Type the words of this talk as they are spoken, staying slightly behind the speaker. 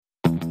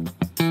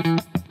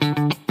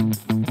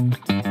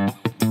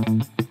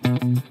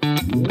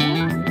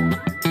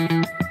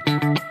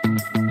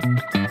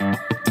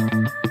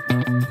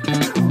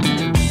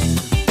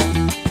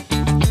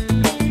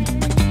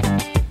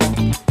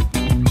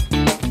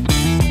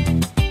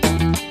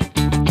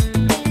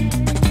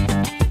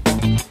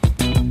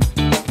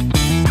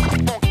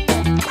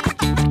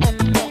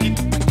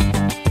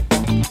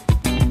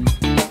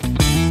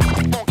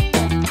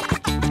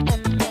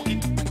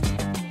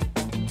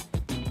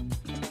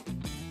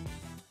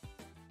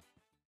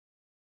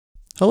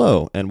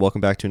Hello, and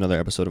welcome back to another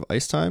episode of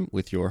Ice Time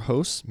with your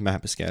hosts,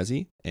 Matt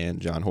Piscazzi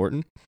and John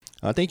Horton.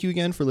 Thank you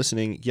again for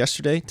listening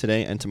yesterday,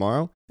 today, and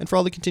tomorrow, and for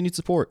all the continued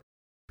support.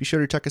 Be sure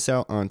to check us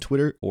out on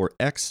Twitter or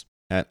X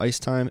at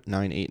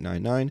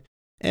Icetime9899.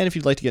 And if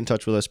you'd like to get in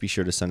touch with us, be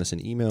sure to send us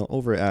an email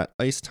over at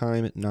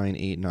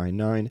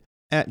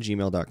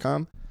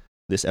icetime9899@gmail.com.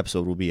 This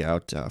episode will be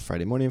out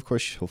Friday morning, of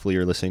course. Hopefully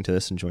you're listening to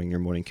this, enjoying your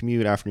morning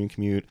commute, afternoon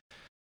commute,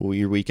 or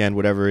your weekend,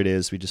 whatever it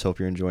is. We just hope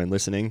you're enjoying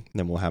listening.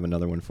 Then we'll have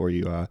another one for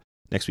you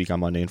next week on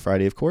Monday and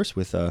Friday, of course,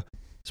 with a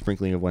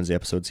sprinkling of Wednesday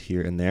episodes here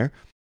and there.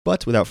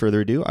 But without further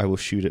ado, I will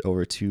shoot it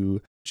over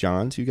to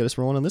John to get us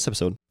rolling on this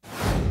episode.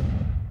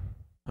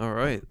 All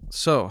right,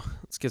 so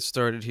let's get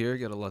started here.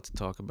 Got a lot to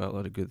talk about, a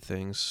lot of good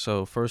things.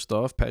 So first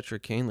off,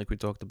 Patrick Kane, like we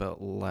talked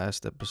about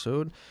last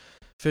episode,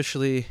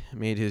 officially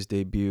made his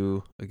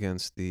debut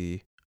against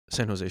the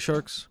San Jose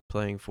Sharks,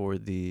 playing for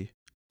the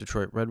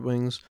Detroit Red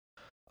Wings.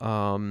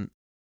 Now,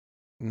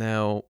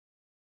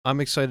 I'm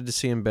excited to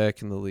see him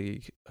back in the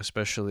league,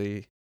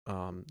 especially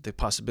the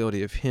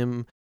possibility of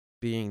him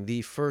being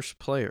the first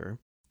player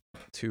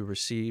to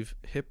receive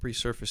hip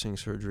resurfacing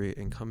surgery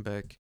and come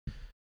back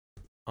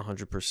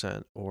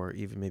 100% or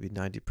even maybe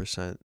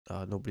 90%.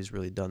 Nobody's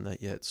really done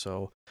that yet,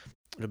 so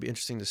it'll be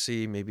interesting to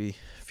see. Maybe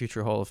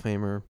future Hall of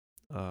Famer.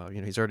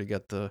 He's already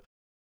got the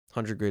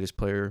 100 greatest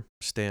player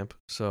stamp,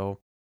 so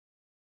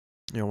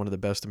one of the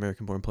best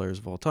American-born players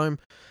of all time,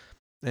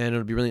 and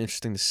it'll be really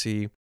interesting to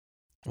see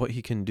what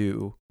he can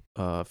do.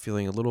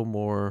 Feeling a little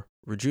more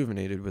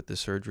rejuvenated with the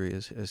surgery,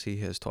 as he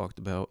has talked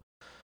about.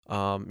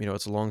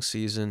 It's a long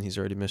season. He's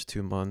already missed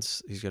 2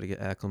 months. He's got to get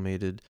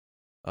acclimated.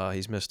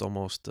 He's missed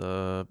almost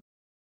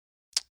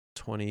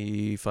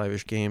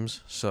 25-ish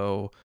games.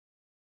 So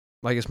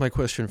I guess my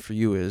question for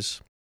you is,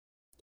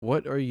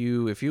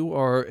 if you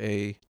are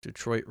a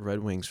Detroit Red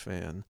Wings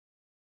fan,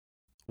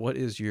 what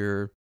is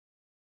your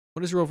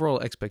overall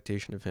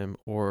expectation of him?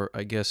 Or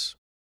I guess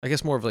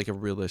more of like a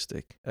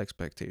realistic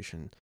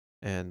expectation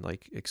and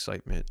like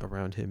excitement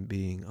around him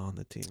being on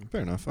the team.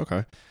 Fair enough.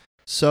 Okay.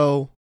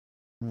 So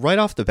right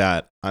off the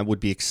bat, I would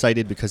be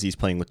excited because he's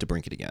playing with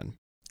DeBrincat again.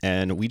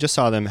 And we just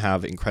saw them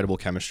have incredible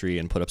chemistry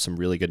and put up some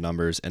really good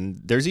numbers. And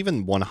there's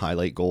even one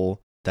highlight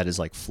goal that is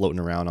like floating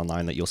around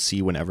online that you'll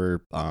see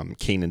whenever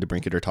Kane and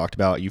DeBrincat are talked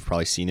about. You've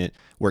probably seen it,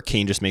 where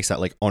Kane just makes that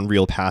like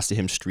unreal pass to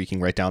him,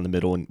 streaking right down the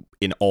middle, and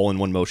in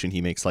one motion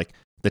he makes like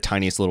the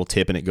tiniest little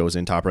tip and it goes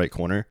in top right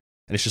corner.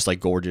 And it's just like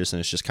gorgeous,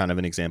 and it's just kind of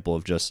an example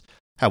of just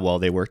how well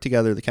they work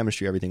together, the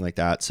chemistry, everything like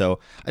that. So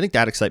I think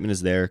that excitement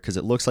is there because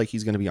it looks like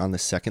he's going to be on the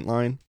second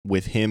line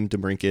with him,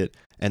 DeBrincat,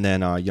 and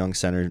then young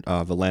center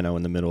Veleno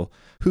in the middle,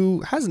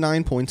 who has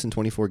 9 points in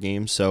 24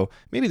 games. So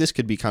maybe this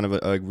could be kind of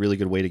a really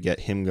good way to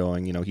get him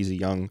going. He's a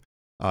young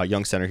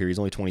center here. He's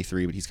only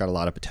 23, but he's got a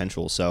lot of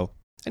potential. So,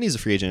 and he's a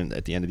free agent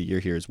at the end of the year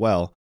here as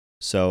well.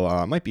 So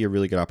it might be a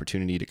really good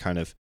opportunity to kind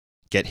of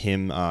get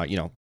him,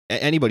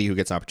 anybody who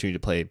gets an opportunity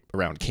to play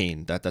around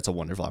Kane, that's a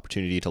wonderful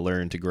opportunity to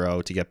learn, to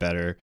grow, to get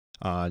better,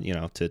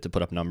 to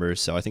put up numbers.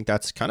 So I think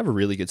that's kind of a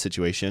really good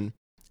situation.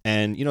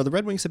 And, the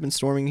Red Wings have been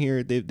storming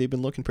here. They've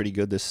been looking pretty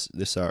good this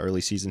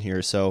early season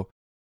here. So,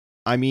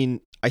 I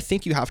mean, I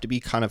think you have to be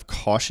kind of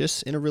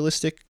cautious in a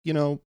realistic,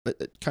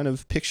 kind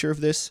of picture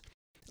of this.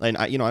 And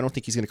I don't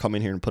think he's going to come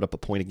in here and put up a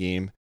point a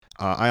game.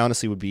 I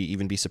honestly would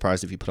be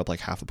surprised if he put up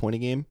like half a point a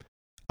game.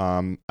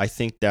 I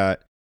think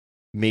that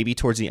maybe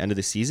towards the end of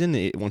the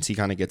season, once he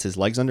kind of gets his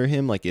legs under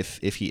him, like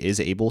if he is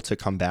able to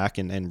come back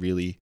and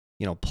really,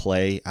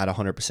 play at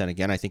 100%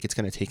 again, I think it's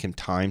going to take him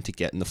time to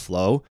get in the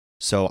flow.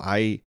 So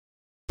I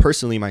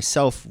personally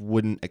myself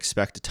wouldn't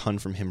expect a ton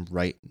from him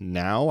right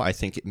now. I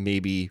think it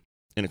maybe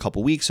in a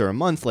couple weeks or a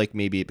month, like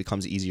maybe it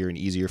becomes easier and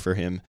easier for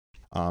him.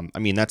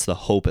 That's the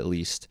hope at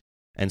least.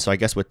 And so I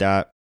guess with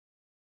that,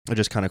 I'll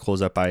just kind of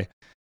close up by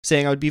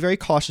saying I would be very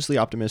cautiously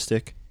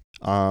optimistic.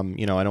 I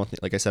don't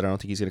think, like I said, I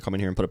don't think he's going to come in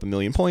here and put up 1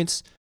 million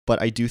points,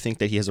 but I do think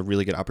that he has a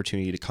really good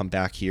opportunity to come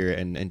back here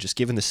and just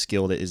given the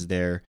skill that is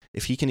there,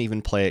 if he can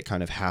even play at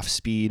kind of half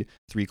speed,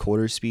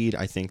 3/4 speed,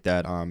 I think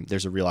that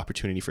there's a real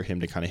opportunity for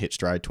him to kind of hit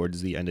stride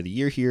towards the end of the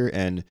year here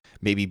and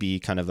maybe be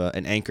kind of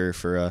an anchor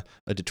for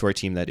a Detroit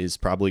team that is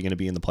probably going to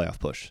be in the playoff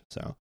push.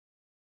 So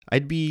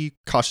I'd be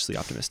cautiously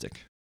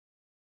optimistic.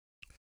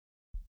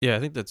 Yeah, I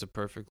think that's a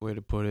perfect way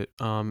to put it.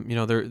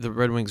 The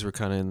Red Wings were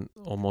kind of in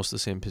almost the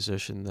same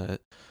position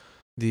that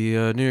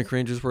the New York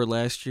Rangers were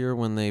last year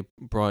when they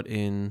brought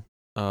in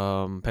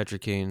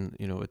Patrick Kane.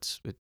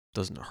 It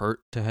doesn't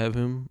hurt to have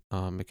him.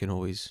 It can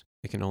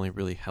only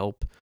really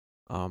help.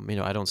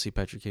 I don't see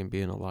Patrick Kane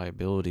being a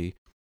liability.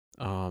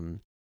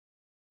 And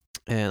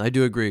I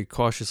do agree,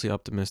 cautiously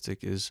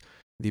optimistic is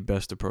the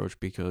best approach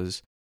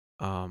because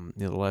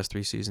the last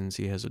 3 seasons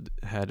he has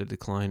had a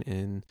decline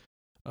in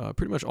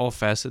pretty much all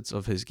facets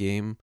of his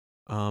game.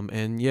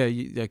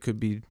 That could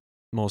be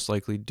most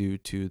likely due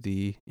to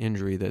the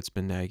injury that's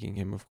been nagging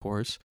him, of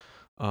course.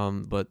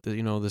 But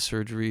the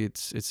surgery,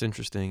 it's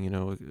interesting.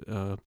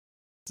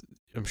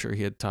 I'm sure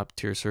he had top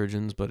tier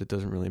surgeons, but it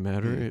doesn't really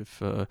matter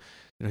if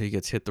he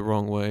gets hit the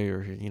wrong way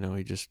or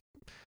he just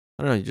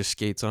I don't know, he just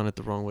skates on it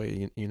the wrong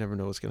way. You never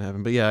know what's going to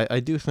happen. But yeah, I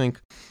do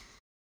think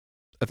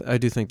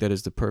that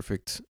is the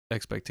perfect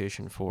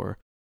expectation for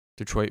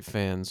Detroit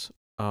fans.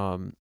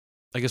 I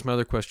guess my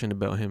other question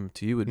about him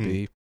to you would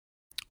be,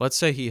 let's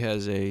say he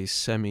has a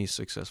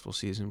semi-successful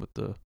season with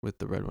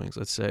the Red Wings.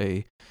 Let's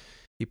say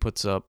he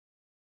puts up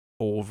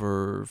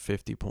over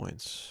 50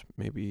 points,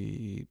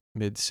 maybe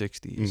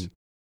mid-60s.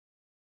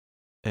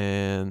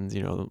 And,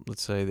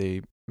 let's say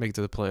they make it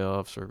to the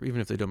playoffs, or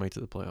even if they don't make it to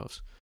the playoffs.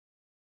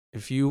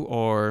 If you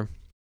are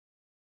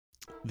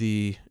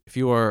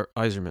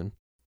Yzerman,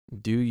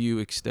 do you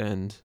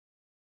extend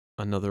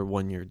another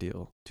 1-year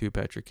deal to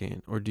Patrick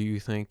Kane? Or do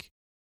you think,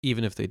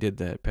 even if they did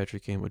that,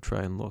 Patrick Kane would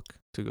try and look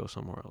to go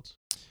somewhere else?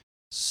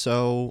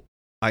 So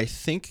I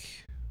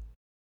think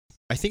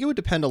it would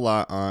depend a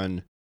lot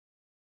on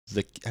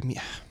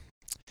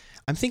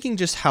I'm thinking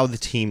just how the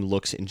team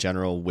looks in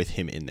general with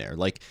him in there.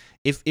 Like,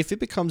 if it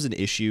becomes an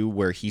issue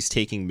where he's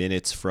taking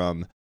minutes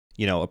from,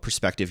 a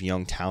prospective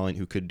young talent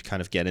who could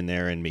kind of get in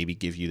there and maybe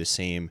give you the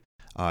same,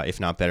 if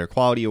not better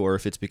quality, or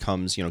if it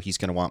becomes, he's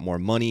going to want more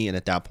money, and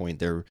at that point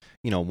they're,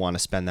 want to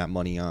spend that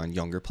money on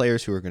younger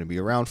players who are going to be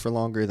around for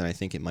longer, then I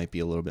think it might be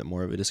a little bit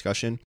more of a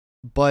discussion.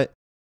 But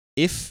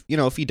if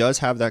he does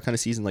have that kind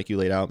of season like you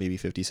laid out, maybe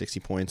 50, 60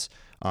 points,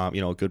 a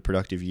good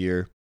productive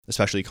year,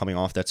 especially coming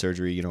off that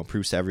surgery,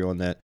 proves to everyone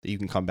that you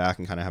can come back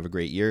and kind of have a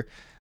great year.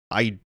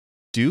 I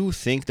do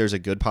think there's a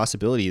good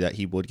possibility that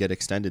he would get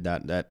extended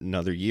that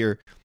another year.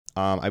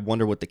 I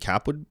wonder what the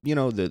cap would,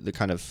 the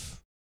kind of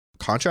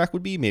contract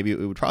would be. Maybe it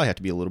would probably have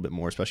to be a little bit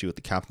more, especially with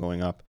the cap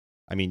going up.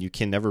 I mean, you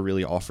can never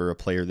really offer a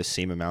player the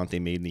same amount they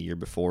made in the year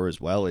before as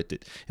well.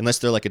 Unless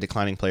they're like a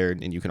declining player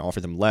and you can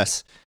offer them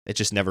less, it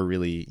just never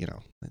really,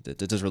 it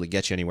doesn't really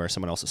get you anywhere.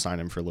 Someone else will sign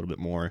him for a little bit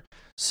more.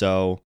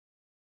 So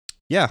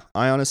yeah,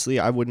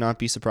 I would not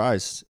be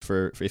surprised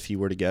if he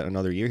were to get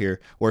another year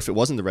here, or if it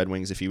wasn't the Red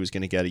Wings, if he was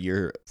going to get a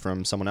year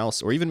from someone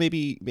else, or even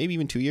maybe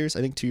even 2 years.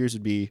 I think 2 years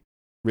would be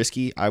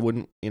risky. I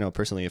wouldn't,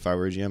 personally, if I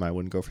were a GM, I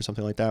wouldn't go for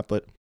something like that,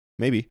 but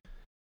maybe.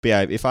 But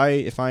yeah, if I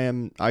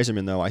am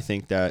Yzerman, though, I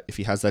think that if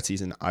he has that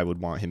season, I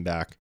would want him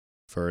back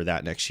for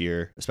that next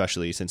year,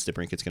 especially since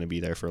DeBrincat's going to be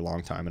there for a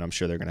long time, and I'm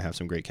sure they're going to have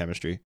some great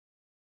chemistry.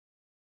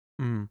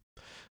 I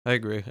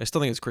agree. I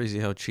still think it's crazy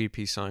how cheap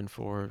he signed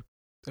for.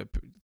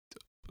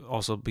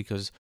 Also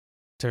because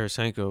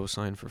Tarasenko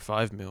signed for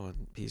 $5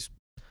 million. He's,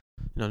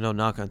 no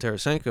knock on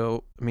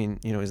Tarasenko. I mean,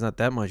 he's not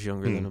that much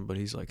younger than him, but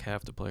he's like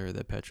half the player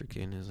that Patrick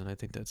Kane is, and I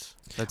think that's.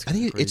 I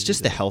think it's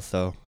just the health,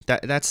 though.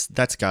 That's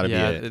got to be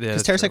it.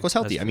 Because Tarasenko's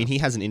healthy. I mean, he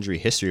has an injury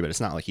history, but it's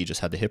not like he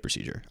just had the hip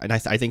procedure. And I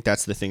think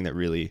that's the thing that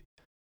really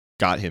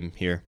got him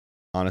here,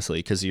 honestly.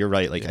 Because you're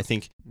right. Like, I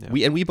think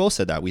we both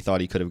said that we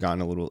thought he could have gotten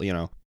a little.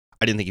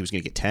 I didn't think he was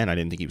going to get 10. I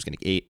didn't think he was going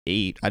to get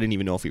 8. I didn't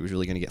even know if he was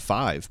really going to get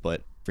 5.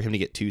 But for him to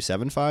get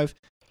 2.75,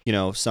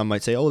 some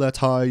might say, oh, that's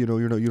high. You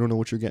don't know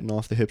what you're getting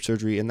off the hip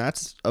surgery, and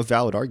that's a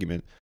valid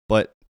argument.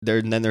 But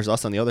then there's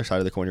us on the other side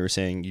of the coin who are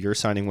saying you're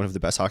signing one of the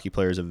best hockey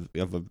players of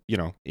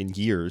in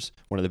years,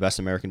 one of the best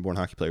American-born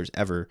hockey players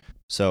ever.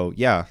 So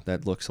yeah,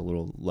 that looks a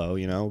little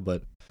low,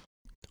 but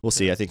we'll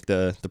see. I think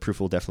the proof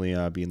will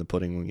definitely be in the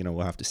pudding.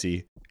 We'll have to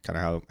see kind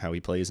of how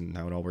he plays and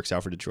how it all works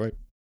out for Detroit.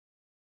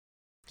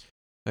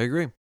 I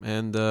agree,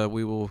 and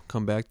we will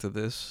come back to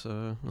this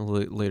a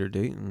later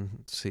date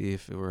and see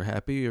if we're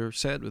happy or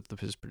sad with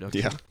his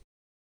production.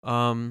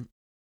 Yeah.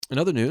 In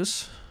other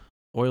news,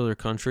 Oiler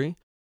country,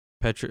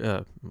 Patrick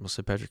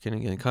Kane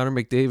again. Connor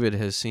McDavid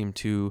has seemed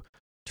to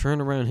turn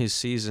around his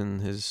season,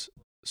 his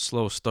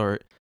slow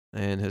start,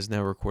 and has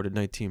now recorded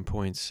 19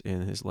 points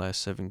in his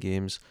last 7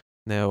 games.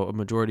 Now, a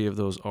majority of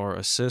those are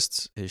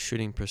assists. His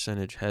shooting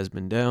percentage has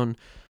been down.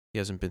 He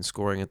hasn't been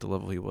scoring at the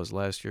level he was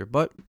last year,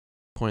 but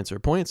points are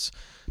points.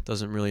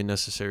 Doesn't really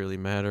necessarily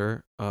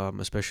matter,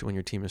 especially when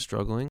your team is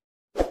struggling.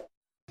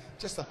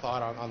 Just a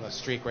thought on the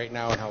streak right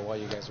now and how well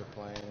you guys are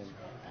playing. And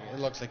it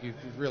looks like you've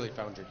really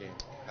found your game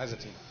as a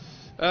team.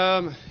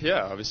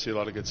 Yeah, obviously a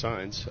lot of good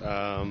signs.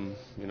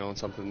 It's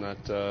something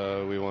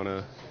that we want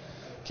to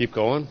keep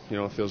going.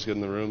 It feels good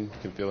in the room. You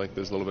can feel like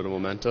there's a little bit of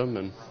momentum,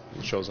 and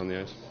it shows on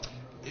the ice.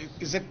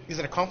 Is it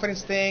a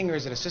confidence thing, or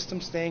is it a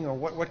systems thing, or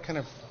what kind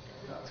of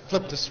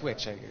flipped the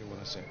switch, I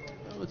want to say?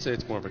 I would say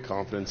it's more of a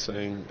confidence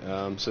thing.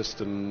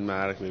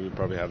 Systematically, we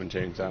probably haven't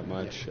changed that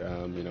much.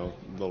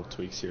 Little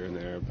tweaks here and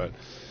there, but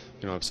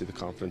obviously the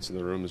confidence in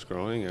the room is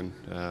growing, and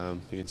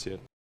you can see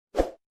it.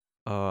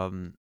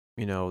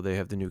 They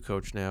have the new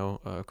coach now,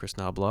 Chris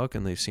Knobloch,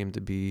 and they seem to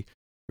be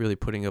really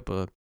putting up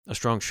a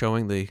strong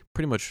showing. They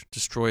pretty much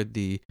destroyed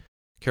the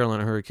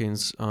Carolina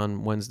Hurricanes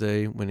on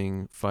Wednesday,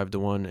 winning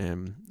 5-1,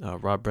 and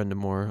Rob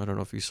Brendamore, I don't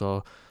know if you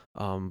saw,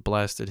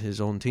 blasted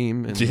his own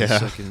team in the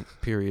second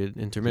period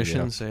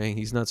intermission, saying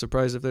he's not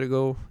surprised if they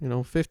go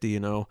 50.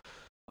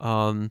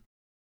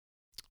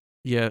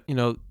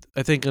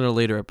 I think in a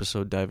later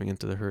episode diving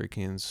into the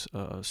Hurricanes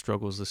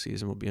struggles this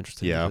season will be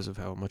interesting because of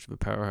how much of a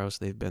powerhouse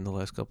they've been the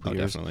last couple of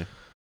years. Definitely.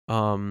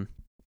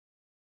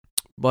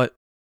 But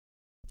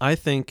I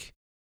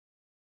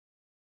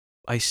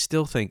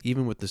still think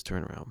even with this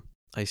turnaround,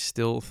 I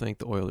still think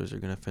the Oilers are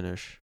going to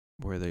finish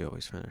where they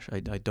always finish. I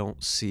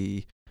don't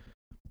see.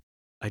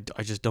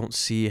 I just don't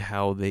see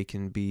how they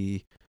can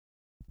be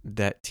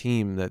that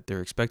team that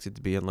they're expected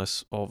to be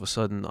unless all of a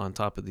sudden, on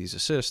top of these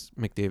assists,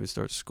 McDavid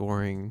starts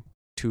scoring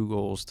 2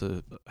 goals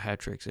to hat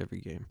tricks every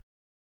game.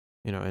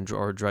 And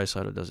or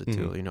Draisaitl does it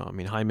too. Mhm. I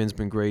mean, Hyman's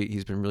been great.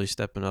 He's been really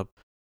stepping up,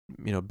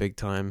 big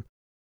time.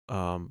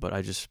 But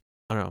I don't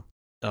know.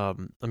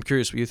 I'm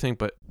curious what you think,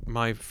 but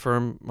my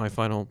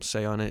final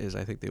say on it is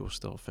I think they will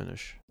still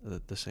finish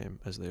the same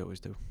as they always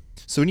do.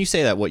 So when you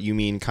say that, what you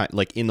mean, kind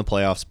like in the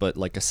playoffs, but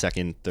like a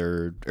second,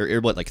 third, or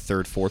what, like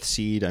third, fourth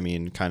seed? I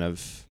mean, kind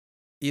of.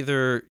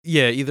 Either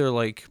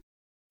like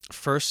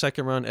first,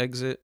 second round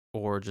exit,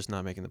 or just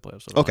not making the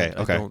playoffs at all. Okay,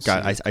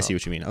 got it. I see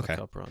what you mean. Okay,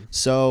 cup run.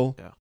 So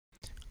Yeah.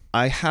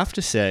 I have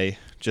to say,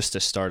 just to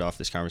start off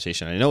this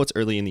conversation, I know it's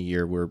early in the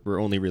year. We're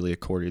only really a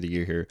quarter of the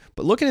year here,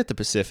 but looking at the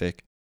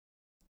Pacific,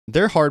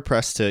 they're hard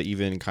pressed to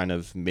even kind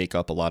of make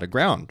up a lot of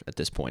ground at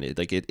this point.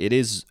 It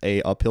is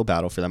a uphill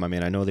battle for them. I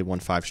mean, I know they won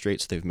 5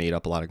 straight, so they've made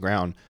up a lot of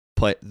ground.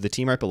 But the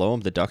team right below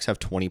them, the Ducks, have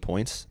 20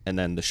 points, and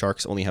then the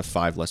Sharks only have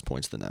 5 less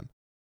points than them.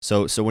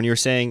 So when you're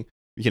saying,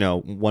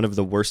 one of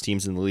the worst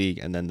teams in the league,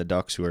 and then the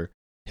Ducks, who are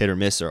hit or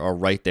miss, are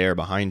right there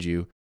behind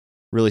you,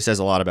 really says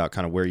a lot about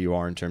kind of where you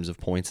are in terms of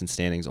points and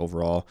standings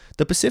overall.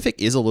 The Pacific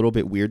is a little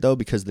bit weird, though,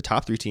 because the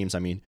top 3 teams, I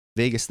mean,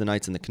 Vegas, the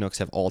Knights, and the Canucks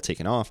have all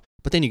taken off.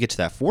 But then you get to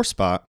that 4th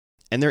spot,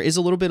 and there is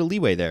a little bit of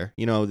leeway there.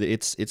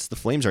 It's the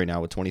Flames right now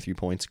with 23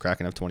 points,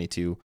 Kraken have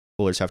 22,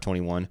 Oilers have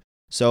 21.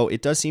 So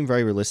it does seem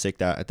very realistic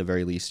that at the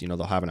very least,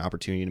 they'll have an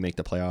opportunity to make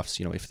the playoffs,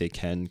 if they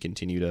can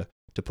continue to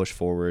push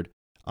forward.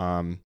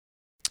 I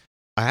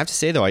have to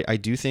say, though, I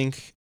do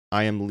think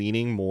I am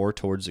leaning more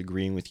towards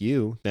agreeing with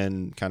you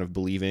than kind of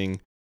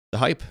believing the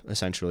hype,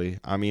 essentially.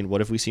 I mean,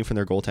 what have we seen from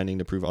their goaltending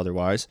to prove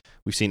otherwise?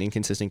 We've seen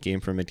inconsistent game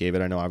from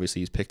McDavid. I know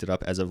obviously he's picked it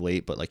up as of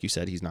late, but like you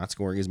said, he's not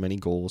scoring as many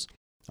goals.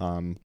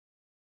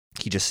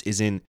 He just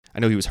isn't.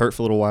 I know he was hurt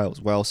for a little while as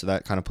well, so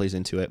that kind of plays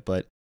into it.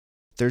 But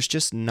there's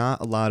just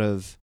not a lot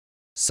of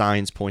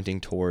signs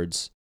pointing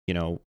towards,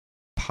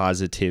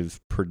 positive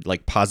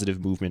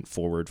movement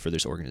forward for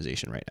this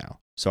organization right now.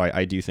 So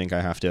I do think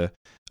I have to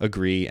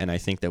agree, and I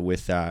think that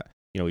with that,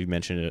 we've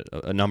mentioned it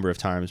a number of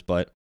times,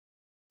 but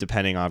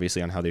depending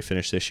obviously on how they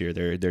finish this year,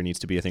 there needs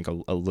to be, I think,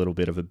 a little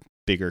bit of a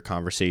bigger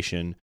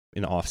conversation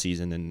in the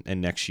offseason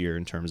and next year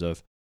in terms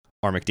of,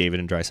 are McDavid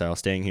and Draisaitl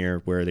staying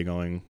here? Where are they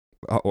going?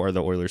 Or are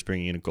the Oilers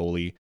bringing in a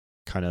goalie?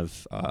 Kind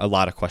of a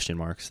lot of question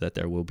marks that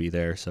there will be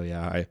there. So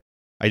yeah,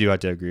 I do have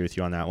to agree with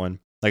you on that one.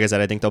 Like I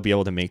said, I think they'll be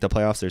able to make the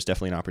playoffs. There's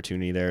definitely an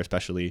opportunity there,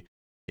 especially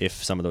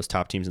if some of those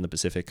top teams in the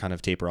Pacific kind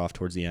of taper off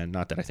towards the end.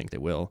 Not that I think they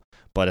will,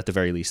 but at the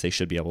very least, they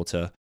should be able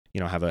to,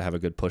 have a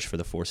good push for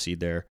the 4th seed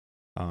there,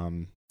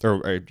 or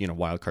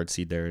wild card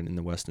seed there in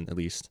the West at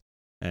least,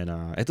 and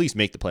at least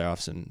make the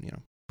playoffs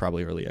and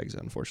probably early exit,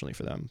 unfortunately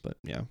for them. But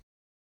yeah.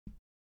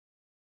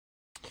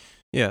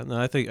 Yeah, no,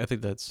 I think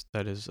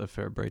that is a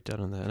fair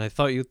breakdown on that, and I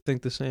thought you'd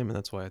think the same, and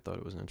that's why I thought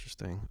it was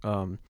interesting.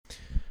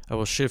 I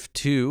will shift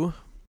to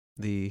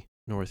the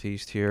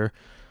Northeast here.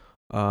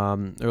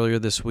 Earlier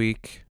this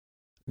week,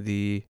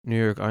 the New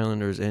York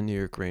Islanders and New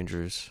York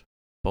Rangers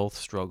both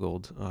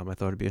struggled. I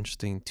thought it'd be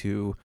interesting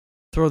to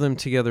throw them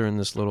together in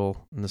this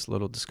little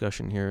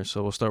discussion here.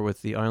 So we'll start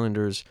with the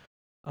Islanders.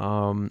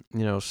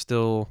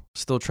 Still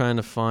trying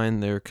to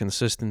find their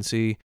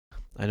consistency.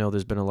 I know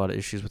there's been a lot of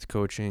issues with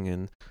coaching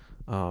and.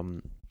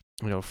 From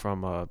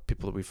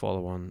people that we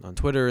follow on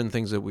Twitter and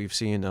things that we've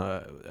seen,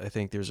 I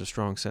think there's a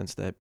strong sense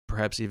that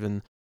perhaps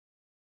even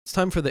it's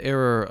time for the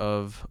era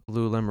of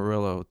Lou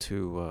Lamoriello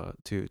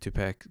to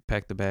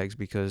pack the bags,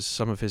 because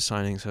some of his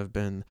signings have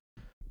been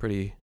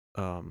pretty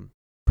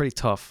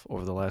tough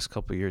over the last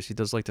couple of years. He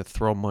does like to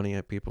throw money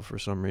at people for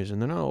some reason.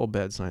 They're not all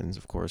bad signings,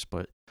 of course,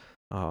 but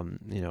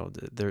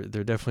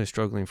they're definitely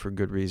struggling for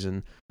good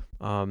reason.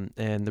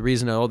 And the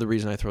reason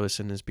I throw this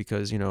in is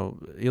because,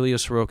 Ilya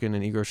Sorokin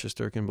and Igor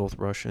Shesterkin, both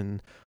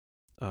Russian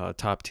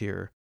top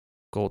tier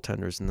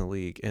goaltenders in the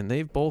league, and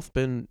they've both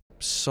been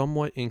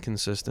somewhat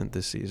inconsistent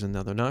this season.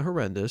 Now, they're not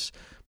horrendous,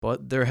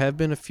 but there have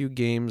been a few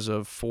games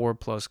of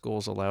 4+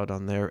 goals allowed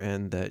on their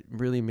end that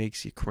really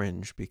makes you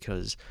cringe,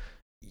 because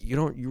you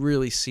don't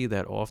really see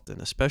that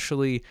often,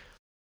 especially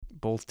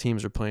both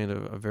teams are playing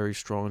a very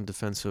strong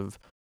defensive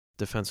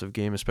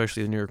game,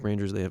 especially the New York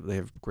Rangers. They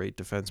have great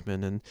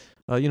defensemen, and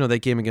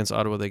that game against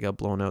Ottawa, they got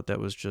blown out.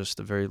 That was just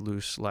a very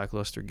loose,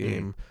 lackluster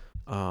game.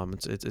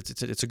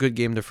 It's a good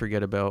game to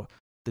forget about.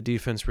 The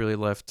defense really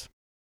left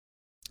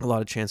a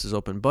lot of chances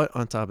open, but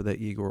on top of that,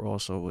 Igor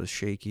also was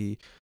shaky,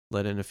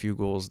 let in a few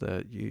goals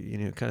that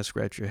you kind of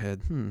scratch your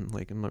head. I'm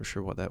not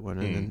sure what that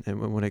went in.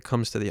 And when it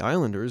comes to the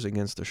Islanders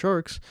against the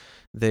Sharks,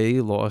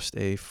 they lost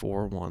a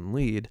 4-1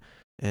 lead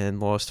and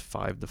lost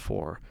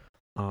 5-4.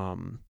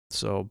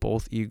 So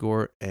both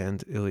Igor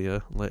and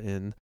Ilya let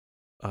in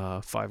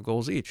 5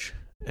 goals each.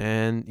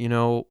 And,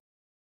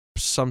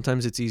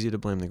 sometimes it's easy to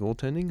blame the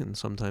goaltending, and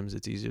sometimes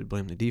it's easy to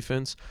blame the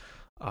defense.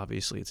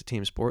 Obviously, it's a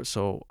team sport,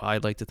 so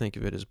I'd like to think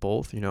of it as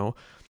both.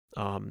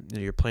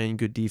 You're playing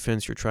good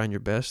defense, you're trying your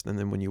best, and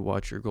then when you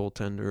watch your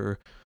goaltender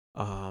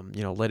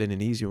let in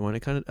an easy one.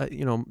 It kind of,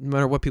 no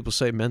matter what people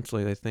say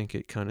mentally, I think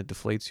it kind of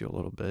deflates you a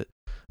little bit.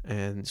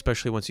 And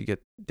especially once you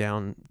get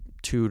down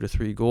 2 to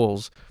 3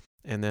 goals.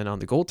 And then on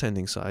the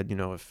goaltending side,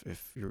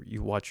 if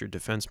you watch your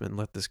defenseman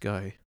let this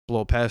guy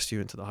blow past you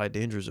into the high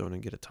danger zone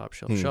and get a top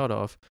shelf shot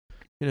off,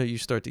 you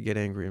start to get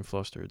angry and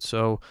flustered.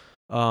 So,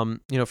 for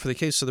the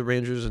case of the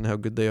Rangers and how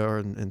good they are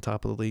in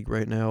top of the league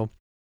right now,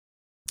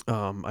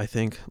 I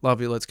think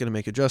Laviolette's going to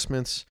make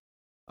adjustments.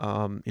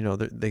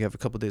 They have a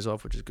couple of days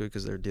off, which is good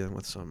because they're dealing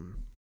with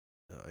some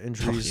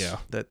injuries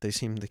that they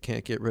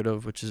can't get rid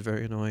of, which is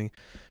very annoying.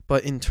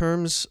 But in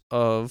terms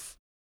of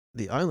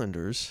the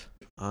Islanders,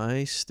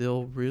 I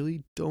still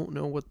really don't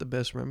know what the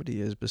best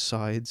remedy is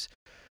besides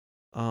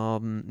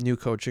new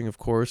coaching, of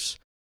course.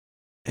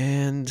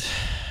 And,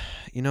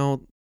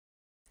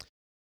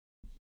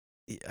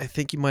 I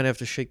think you might have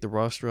to shake the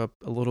roster up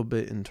a little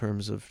bit in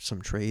terms of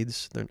some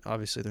trades. They're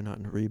not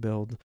in a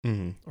rebuild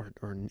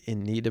or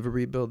in need of a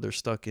rebuild. They're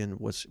stuck in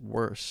what's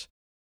worse,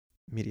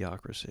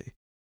 mediocrity.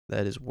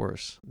 That is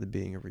worse than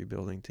being a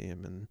rebuilding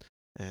team,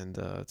 and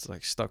it's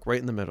like stuck right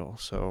in the middle.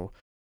 So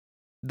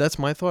that's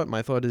my thought.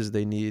 My thought is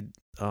they need,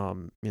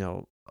 of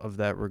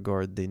that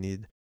regard, they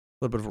need a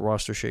little bit of a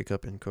roster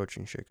shakeup and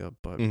coaching shakeup.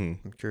 But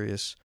I'm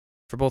curious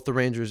for both the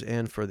Rangers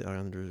and for the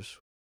Islanders,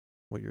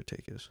 what your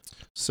take is.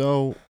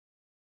 So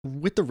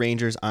with the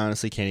Rangers, I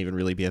honestly can't even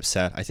really be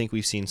upset. I think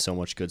we've seen so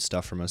much good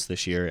stuff from us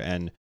this year,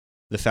 and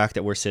the fact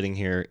that we're sitting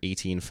here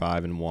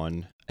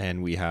 18-5-1,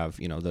 and we have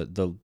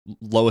the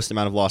lowest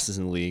amount of losses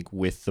in the league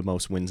with the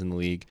most wins in the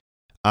league.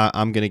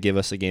 I'm going to give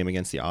us a game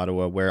against the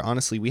Ottawa where,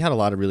 honestly, we had a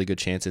lot of really good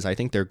chances. I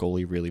think their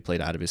goalie really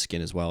played out of his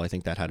skin as well. I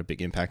think that had a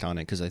big impact on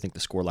it because I think the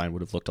scoreline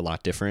would have looked a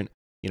lot different,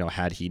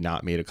 had he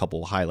not made a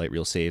couple highlight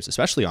reel saves,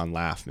 especially on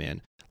Laugh,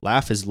 man.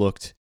 Laugh has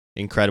looked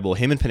incredible.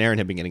 Him and Panarin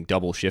have been getting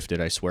double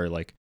shifted, I swear,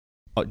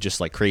 just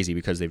like crazy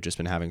because they've just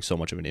been having so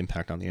much of an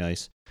impact on the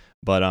ice.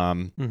 But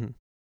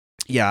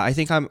yeah, I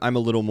think I'm a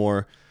little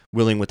more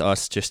willing with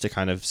us just to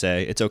kind of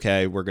say it's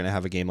okay. We're going to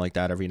have a game like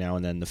that every now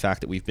and then. The fact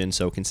that we've been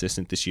so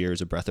consistent this year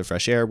is a breath of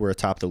fresh air. We're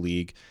atop the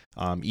league.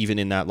 Even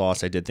in that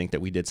loss, I did think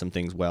that we did some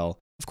things well.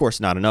 Of course,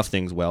 not enough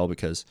things well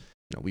because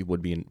we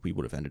would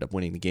have ended up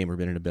winning the game or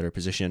been in a better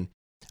position.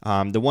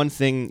 The one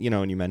thing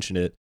and you mentioned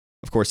it,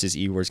 of course, is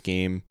Igor's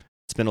game.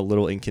 It's been a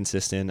little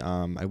inconsistent.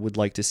 I would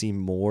like to see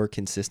more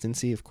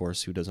consistency. Of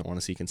course, who doesn't want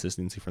to see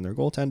consistency from their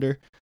goaltender?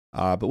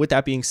 But with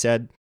that being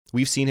said,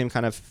 we've seen him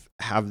kind of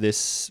have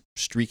this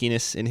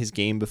streakiness in his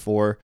game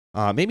before.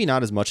 Maybe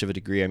not as much of a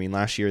degree. I mean,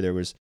 last year there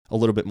was a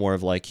little bit more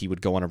of like he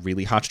would go on a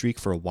really hot streak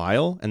for a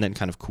while and then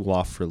kind of cool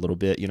off for a little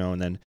bit,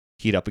 and then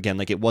heat up again.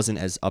 Like it wasn't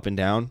as up and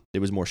down. It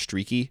was more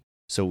streaky.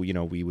 So,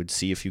 we would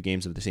see a few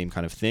games of the same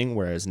kind of thing.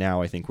 Whereas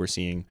now I think we're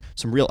seeing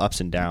some real ups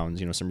and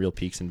downs, some real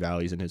peaks and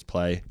valleys in his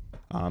play.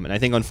 And I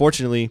think,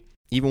 unfortunately,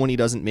 even when he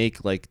doesn't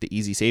make like the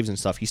easy saves and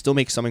stuff, he still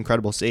makes some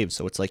incredible saves.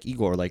 So it's like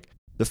Igor, like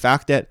the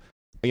fact that,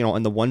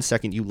 in the 1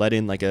 second you let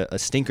in like a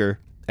stinker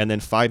and then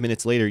 5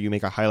 minutes later you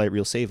make a highlight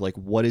reel save, like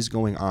what is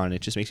going on?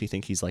 It just makes me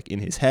think he's like in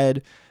his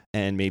head,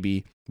 and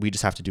maybe we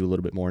just have to do a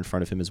little bit more in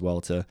front of him as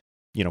well to,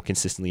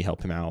 consistently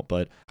help him out.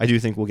 But I do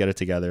think we'll get it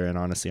together. And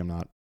honestly, I'm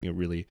not,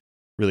 really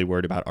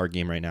worried about our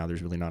game right now.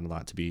 There's really not a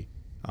lot to be,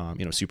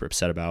 super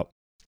upset about.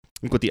 I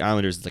think with the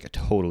Islanders, it's like a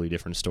totally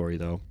different story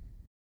though.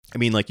 I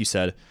mean, like you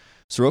said,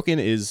 Sorokin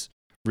is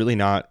really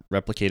not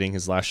replicating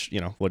his last,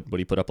 what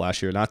he put up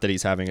last year. Not that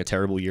he's having a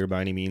terrible year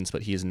by any means,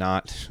 but he is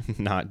not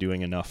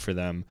doing enough for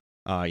them.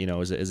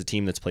 As a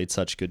team that's played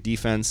such good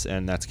defense,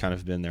 and that's kind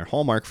of been their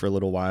hallmark for a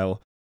little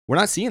while. We're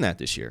not seeing that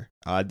this year.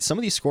 Some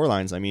of these score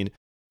lines, I mean,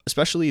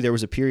 especially there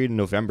was a period in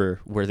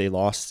November where they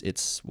lost,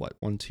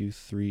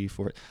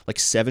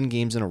 7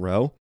 games in a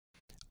row.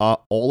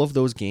 All of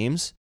those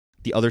games,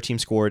 the other team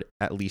scored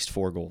at least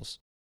 4 goals.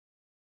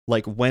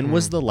 Like, when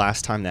was the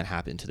last time that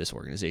happened to this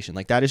organization?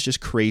 Like, that is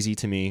just crazy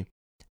to me.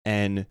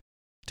 And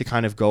to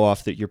kind of go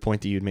off your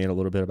point that you'd made a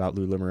little bit about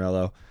Lou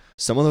Lamoriello,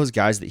 some of those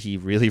guys that he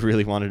really,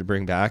 really wanted to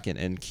bring back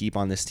and keep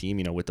on this team,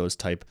 with those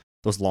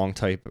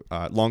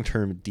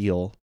long-term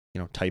deal,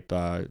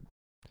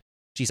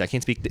 I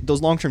can't speak.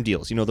 Those long-term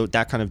deals,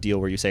 that kind of deal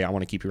where you say, I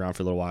want to keep you around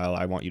for a little while.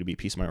 I want you to be a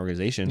piece of my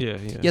organization.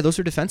 Yeah, those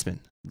are defensemen.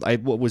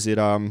 What was it?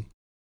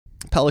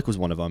 Pelech was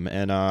one of them.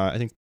 And I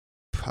think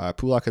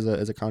Pulock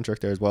has a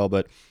contract there as well.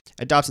 But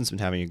Dobson's been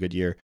having a good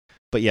year.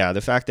 But yeah,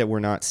 the fact that we're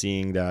not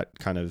seeing that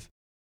kind of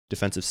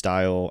defensive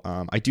style,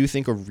 I do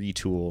think a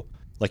retool,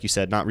 like you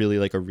said, not really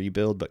like a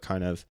rebuild, but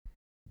kind of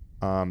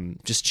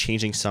just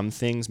changing some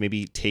things,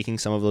 maybe taking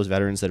some of those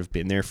veterans that have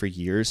been there for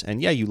years.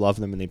 And yeah, you love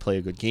them and they play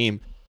a good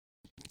game.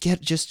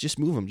 Just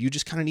move them. You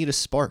just kind of need a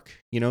spark.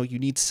 You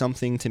need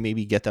something to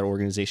maybe get that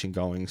organization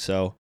going.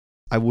 So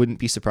I wouldn't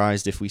be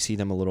surprised if we see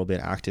them a little bit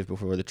active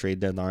before the trade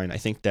deadline. I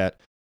think that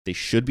they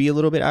should be a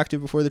little bit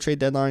active before the trade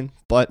deadline,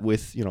 but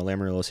with,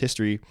 Lamoriello's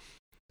history,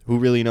 who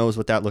really knows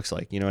what that looks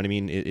like? You know what I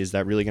mean? Is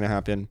that really going to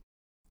happen?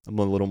 I'm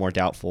a little more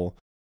doubtful,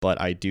 but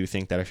I do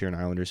think that if you're an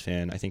Islanders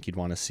fan, I think you'd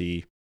want to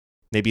see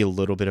maybe a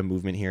little bit of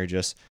movement here.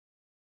 Just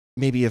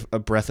maybe a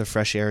breath of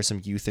fresh air,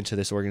 some youth into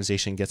this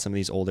organization, get some of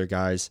these older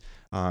guys.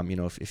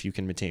 If you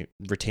can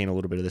retain a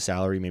little bit of the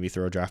salary, maybe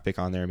throw a draft pick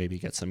on there, maybe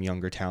get some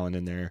younger talent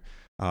in there.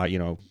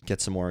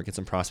 Get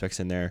some prospects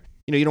in there.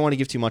 You don't want to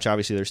give too much.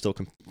 Obviously, they're still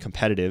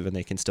competitive and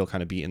they can still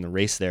kind of be in the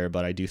race there.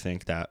 But I do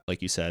think that,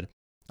 like you said,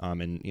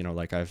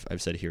 like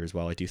I've said here as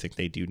well, I do think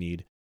they do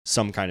need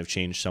some kind of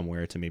change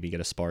somewhere to maybe get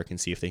a spark and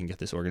see if they can get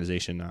this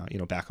organization,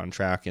 back on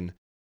track and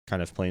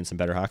kind of playing some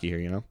better hockey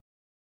here.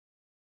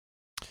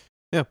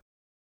 Yeah.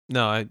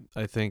 No,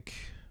 I think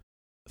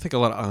a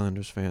lot of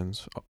Islanders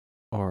fans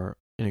are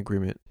in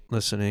agreement,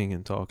 listening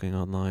and talking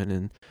online,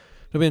 and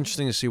it'll be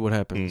interesting to see what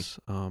happens.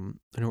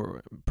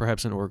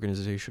 Perhaps an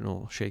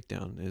organizational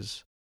shakedown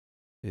is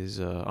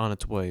on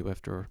its way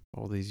after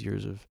all these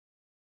years of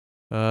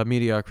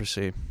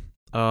mediocrity.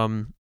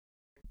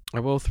 I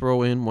will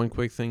throw in one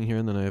quick thing here,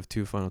 and then I have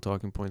two final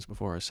talking points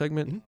before our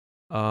segment.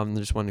 I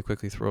just wanted to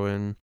quickly throw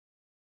in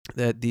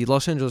that the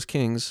Los Angeles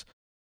Kings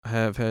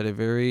have had a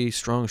very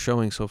strong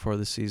showing so far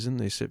this season.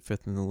 They sit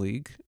 5th in the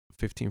league,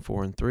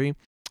 15-4-3.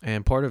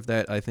 And part of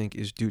that, I think,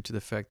 is due to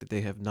the fact that they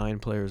have 9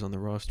 players on the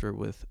roster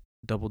with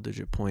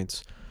double-digit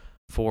points,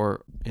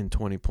 4 in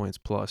 20 points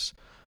plus.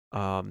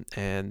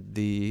 And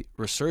the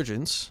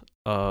resurgence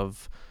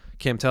of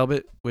Cam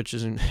Talbot, which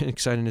is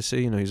exciting to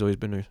see. He's always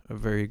been a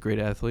very great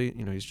athlete.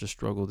 He's just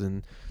struggled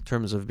in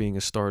terms of being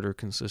a starter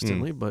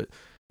consistently, but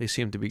they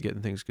seem to be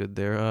getting things good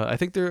there. I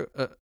think they're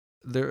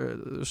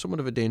somewhat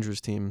of a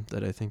dangerous team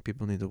that I think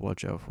people need to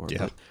watch out for.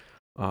 Yeah.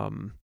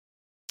 But,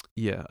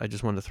 I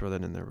just wanted to throw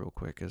that in there real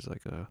quick as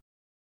like a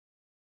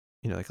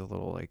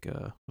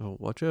little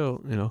watch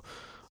out,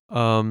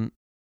 and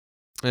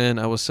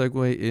I will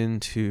segue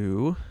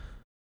into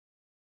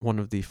one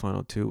of the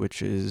final two,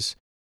 which is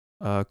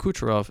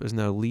Kucherov is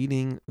now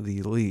leading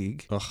the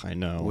league. Ugh, I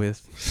know.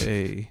 With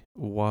a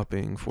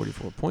whopping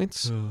 44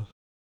 points.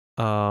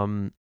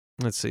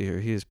 Let's see here.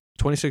 He has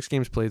 26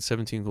 games played,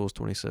 17 goals,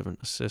 27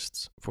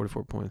 assists,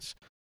 44 points.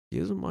 He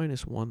is a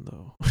 -1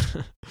 though.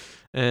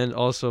 And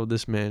also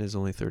this man is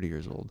only 30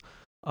 years old.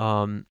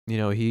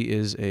 He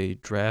is a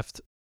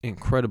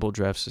incredible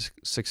draft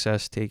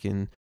success,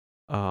 taken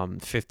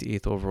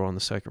 58th overall in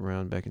the second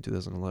round back in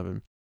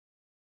 2011.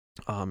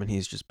 And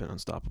he's just been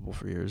unstoppable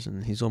for years,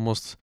 and he's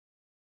almost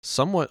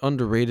somewhat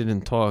underrated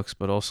in talks,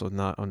 but also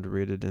not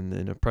underrated. And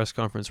in a press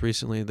conference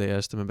recently, they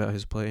asked him about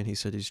his play, and he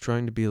said he's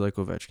trying to be like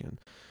Ovechkin.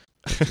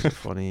 Which is a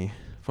funny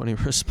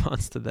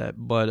response to that.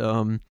 But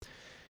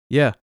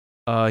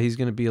he's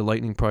going to be a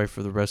Lightning probably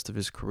for the rest of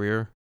his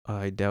career.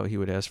 I doubt he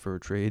would ask for a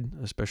trade,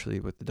 especially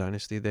with the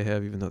dynasty they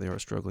have, even though they are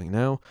struggling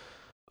now.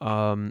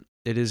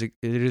 It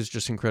is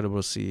just incredible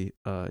to see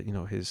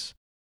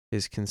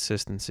his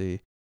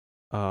consistency.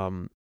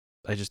 I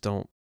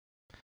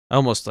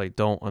almost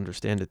don't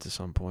understand it to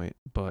some point,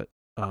 but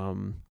he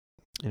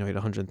had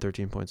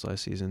 113 points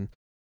last season.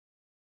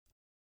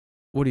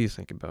 What do you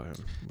think about him?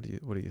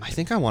 What do you think? I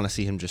think I want to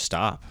see him just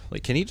stop.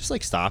 Can he just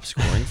stop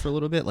scoring for a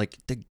little bit?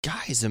 The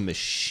guy's a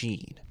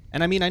machine.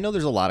 And I know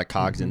there's a lot of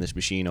cogs in this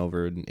machine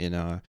over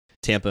in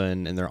Tampa,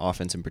 and their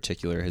offense in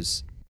particular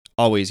has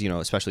always,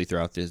 especially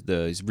throughout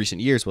the recent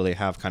years where they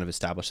have kind of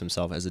established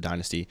themselves as a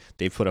dynasty,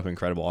 they've put up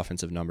incredible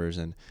offensive numbers,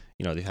 and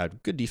they've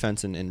had good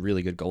defense and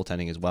really good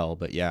goaltending as well.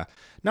 But yeah,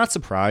 not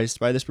surprised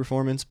by this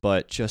performance,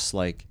 but just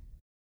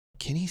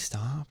can he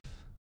stop?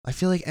 I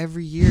feel like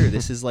every year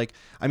this is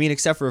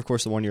except for of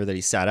course the one year that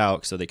he sat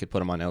out so they could put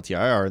him on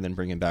LTIR and then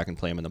bring him back and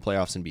play him in the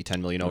playoffs and be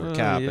 $10 million over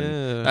cap,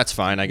 and that's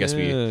fine. I guess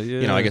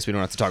I guess we don't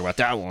have to talk about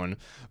that one,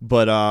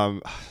 but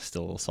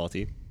still a little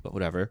salty, but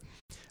whatever.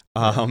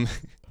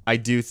 I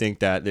do think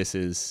that this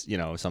is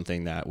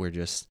something that we're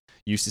just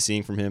used to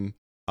seeing from him.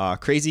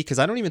 Crazy because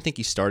I don't even think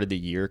he started the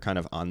year kind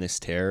of on this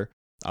tear.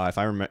 If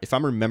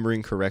I'm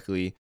remembering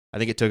correctly, I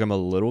think it took him a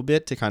little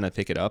bit to kind of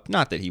pick it up.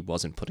 Not that he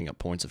wasn't putting up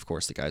points, of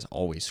course, the guy's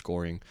always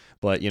scoring.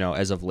 But,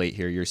 as of late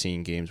here, you're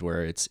seeing games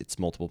where it's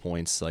multiple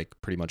points,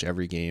 pretty much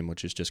every game,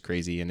 which is just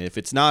crazy. And if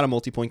it's not a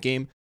multi-point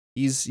game,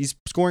 he's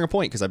scoring a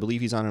point because I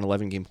believe he's on an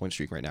 11-game point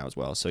streak right now as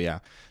well. So, yeah,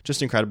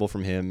 just incredible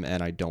from him,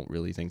 and I don't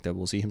really think that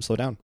we'll see him slow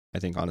down. I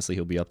think, honestly,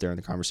 he'll be up there in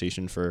the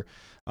conversation for,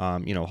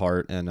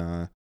 Hart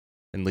and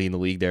leading the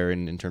league there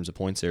in terms of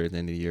points there at the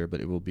end of the year.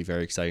 But it will be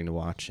very exciting to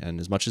watch. And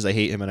as much as I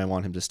hate him and I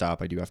want him to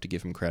stop, I do have to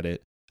give him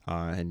credit.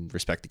 And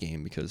respect the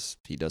game because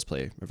he does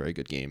play a very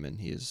good game,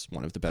 and he is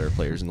one of the better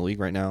players in the league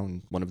right now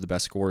and one of the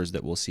best scorers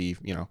that we'll see,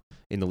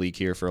 in the league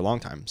here for a long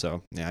time.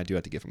 So, yeah, I do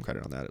have to give him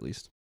credit on that at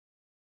least.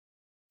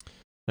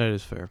 That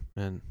is fair,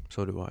 and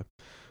so do I.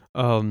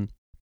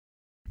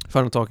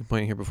 Final talking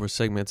point here before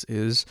segments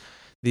is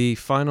the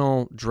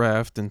final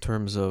draft in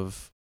terms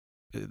of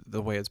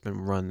the way it's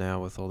been run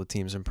now with all the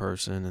teams in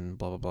person and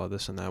blah, blah, blah,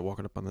 this and that,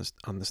 walking up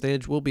on the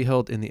stage, will be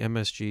held in the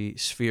MSG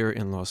Sphere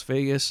in Las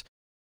Vegas.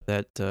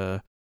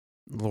 That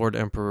Lord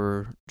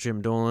Emperor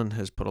Jim Dolan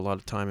has put a lot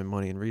of time and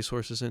money and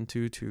resources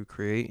into to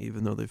create,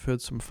 even though they've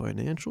had some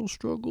financial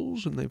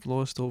struggles and they've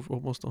lost over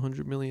almost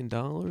 $100 million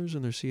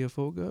and their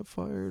CFO got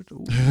fired.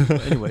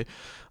 Anyway,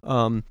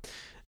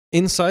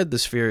 inside the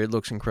Sphere, it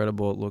looks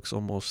incredible. It looks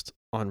almost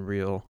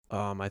unreal.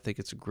 I think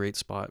it's a great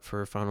spot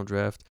for a final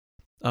draft.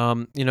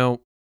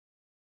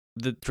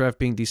 The draft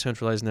being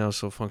decentralized now,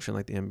 so function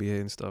like the NBA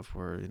and stuff,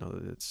 where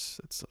it's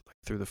like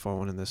through the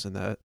phone and this and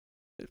that.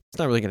 It's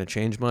not really going to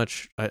change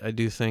much. I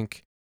do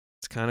think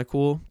it's kind of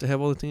cool to have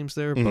all the teams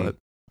there, but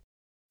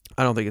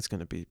I don't think it's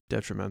going to be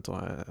detrimental,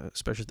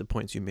 especially the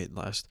points you made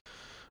last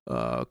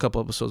a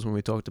couple episodes when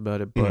we talked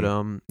about it. But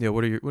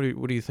what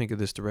do you think of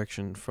this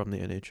direction from the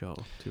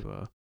NHL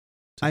to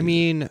I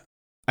mean,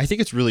 I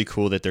think it's really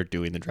cool that they're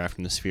doing the draft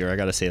in the Sphere. I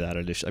got to say that.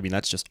 I mean,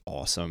 that's just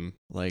awesome.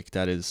 Like,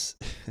 it's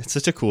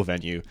such a cool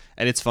venue.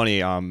 And it's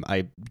funny,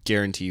 I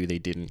guarantee you they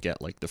didn't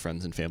get, like, the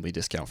friends and family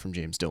discount from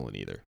James Dillon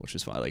either, which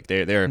is fine. Like,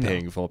 they're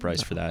paying full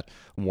price for that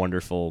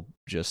wonderful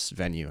just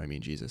venue. I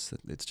mean, Jesus,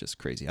 it's just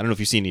crazy. I don't know if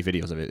you've seen any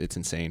videos of it. It's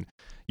insane.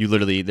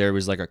 There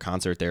was, like, a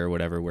concert there or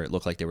whatever where it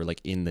looked like they were,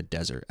 like, in the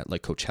desert at,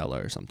 like,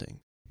 Coachella or something.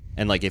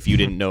 And like, if you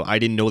didn't know, I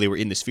didn't know they were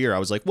in the Sphere. I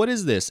was like, what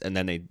is this? And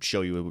then they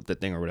show you the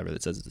thing or whatever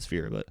that says it's the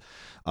Sphere. But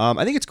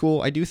I think it's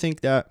cool. I do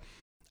think that,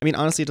 I mean,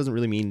 honestly, it doesn't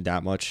really mean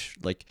that much.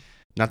 Like,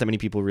 not that many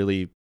people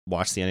really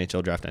watch the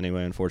NHL draft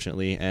anyway,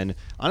 unfortunately. And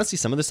honestly,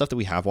 some of the stuff that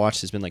we have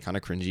watched has been like kind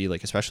of cringy,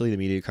 like especially the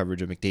media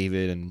coverage of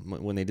McDavid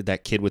and when they did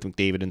that kid with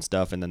McDavid and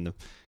stuff. And then the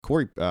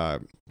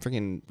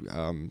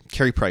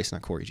Carey Price,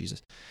 not Corey,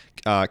 Jesus.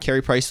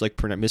 Carey Price,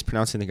 like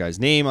mispronouncing the guy's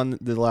name on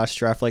the last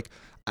draft. Like,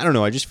 I don't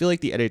know. I just feel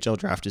like the NHL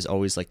draft is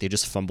always like they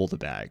just fumble the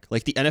bag.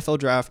 Like the NFL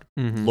draft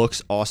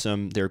looks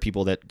awesome. There are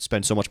people that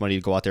spend so much money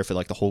to go out there for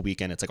like the whole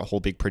weekend. It's like a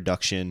whole big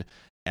production.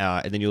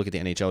 And then you look at the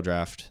NHL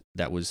draft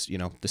that was,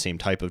 the same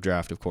type of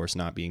draft, of course,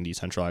 not being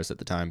decentralized at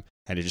the time.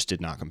 And it just did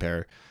not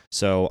compare.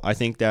 So I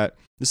think that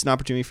this is an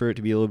opportunity for it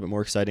to be a little bit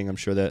more exciting. I'm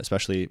sure that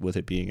especially with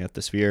it being at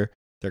the Sphere,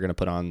 they're going to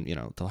put on,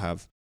 they'll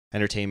have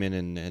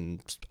entertainment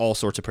and all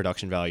sorts of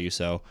production value.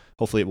 So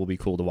hopefully it will be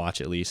cool to watch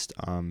at least.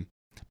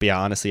 But yeah,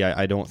 honestly,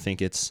 I don't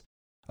think it's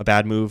a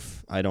bad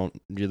move. I don't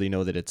really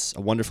know that it's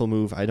a wonderful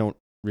move. I don't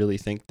really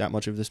think that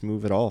much of this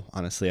move at all.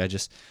 Honestly,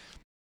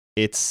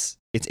 it's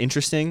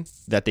interesting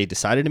that they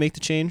decided to make the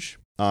change.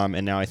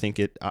 And now I think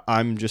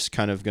I'm just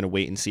kind of going to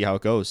wait and see how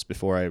it goes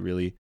before I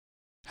really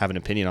have an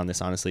opinion on this,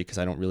 honestly, because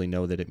I don't really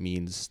know that it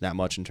means that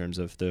much in terms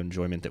of the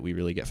enjoyment that we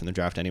really get from the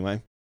draft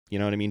anyway. You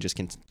know what I mean? Just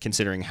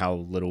considering how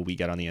little we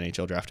get on the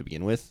NHL draft to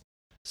begin with.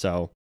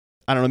 So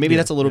I don't know. Maybe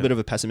that's a little bit of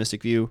a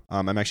pessimistic view.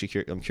 I'm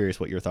actually I'm curious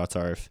what your thoughts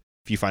are if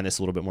you find this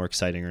a little bit more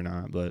exciting or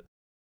not. But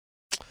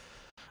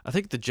I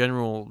think the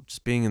general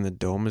just being in the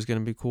dome is going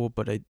to be cool.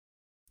 But I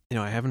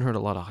haven't heard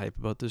a lot of hype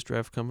about this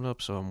draft coming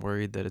up, so I'm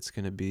worried that it's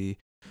going to be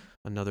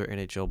another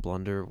NHL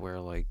blunder where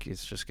like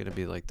it's just going to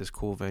be like this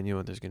cool venue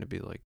and there's going to be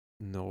like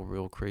no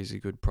real crazy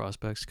good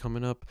prospects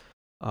coming up.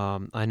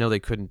 I know they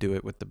couldn't do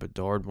it with the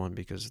Bedard one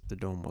because the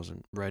dome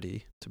wasn't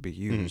ready to be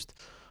used.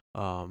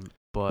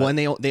 But and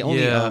they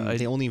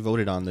only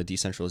voted on the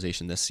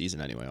decentralization this season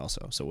anyway.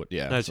 Also, so what?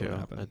 Yeah, that too.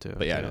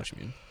 But yeah, I know what you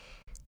mean.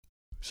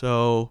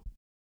 So,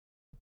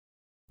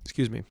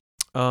 excuse me.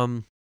 Yeah,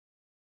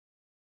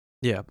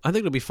 I think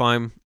it'll be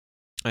fine.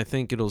 I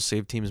think it'll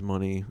save teams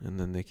money, and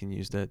then they can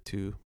use that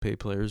to pay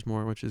players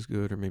more, which is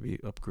good, or maybe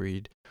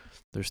upgrade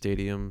their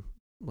stadium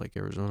like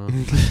Arizona.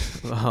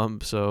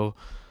 So,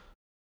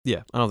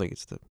 yeah, I don't think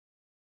it's the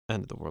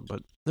end of the world,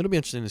 but it'll be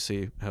interesting to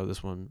see how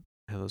this one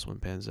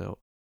pans out.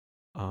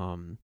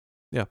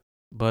 Yeah,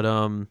 but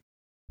let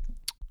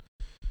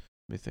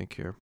me think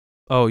here.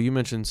 Oh, you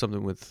mentioned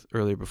something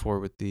earlier before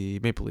with the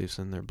Maple Leafs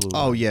and their blue.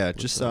 Oh yeah,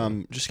 just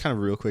kind of a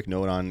real quick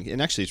note on,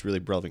 and actually it's really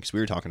relevant because we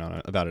were talking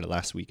about it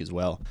last week as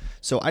well.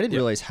 So I didn't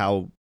realize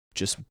how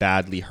just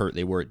badly hurt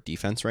they were at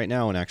defense right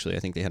now, and actually I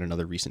think they had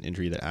another recent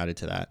injury that added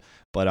to that.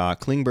 But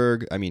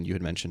Klingberg, I mean, you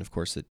had mentioned, of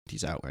course, that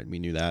he's out. Right? We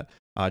knew that.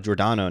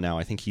 Giordano now,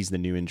 I think he's the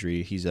new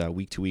injury. He's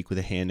week to week with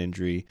a hand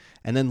injury,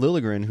 and then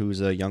Liljegren, who's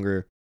a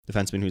younger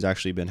defenseman who's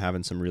actually been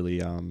having some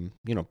really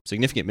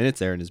significant minutes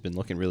there and has been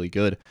looking really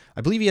good.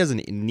 I believe he has a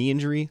knee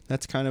injury.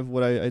 That's kind of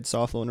what I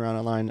saw floating around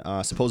online.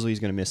 Supposedly he's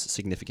going to miss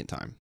significant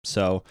time.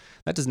 So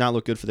that does not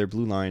look good for their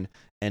blue line.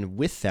 And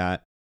with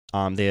that,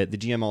 the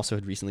GM also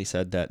had recently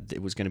said that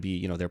it was going to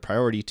be their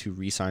priority to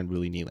re-sign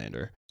Willie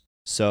Nylander.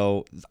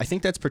 So I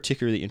think that's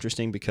particularly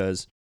interesting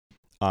because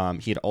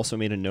he had also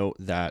made a note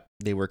that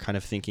they were kind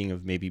of thinking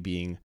of maybe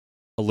being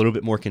a little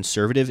bit more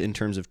conservative in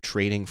terms of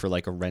trading for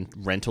like a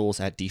rentals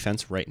at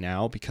defense right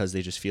now, because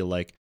they just feel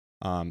like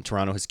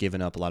Toronto has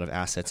given up a lot of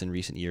assets in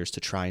recent years to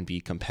try and be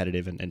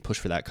competitive and push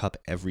for that cup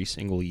every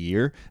single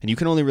year. And you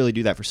can only really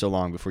do that for so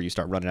long before you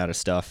start running out of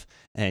stuff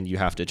and you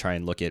have to try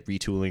and look at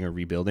retooling or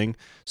rebuilding.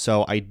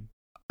 So I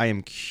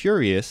am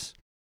curious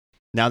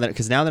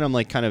because now that I'm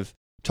like kind of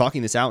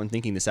talking this out and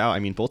thinking this out, I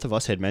mean, both of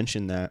us had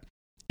mentioned that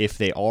if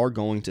they are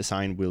going to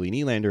sign Willie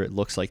Nylander, it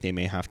looks like they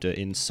may have to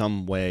in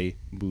some way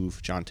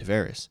move John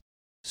Tavares.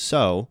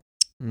 So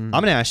I'm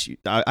going to ask you,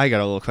 I got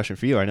a little question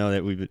for you. I know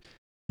that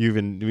you've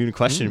been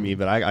questioning me,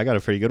 but I got a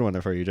pretty good one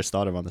there for you. Just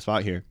thought of on the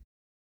spot here.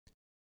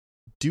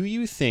 Do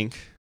you think,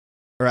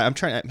 or how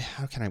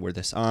can I word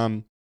this?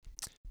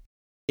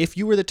 If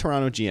you were the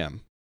Toronto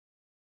GM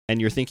and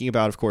you're thinking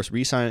about, of course,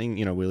 re-signing,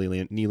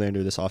 Willie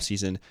Nylander this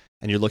offseason,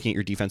 and you're looking at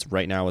your defense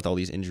right now with all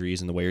these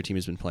injuries and the way your team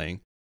has been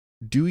playing,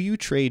 do you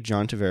trade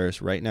John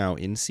Tavares right now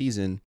in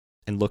season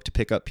and look to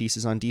pick up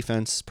pieces on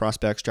defense,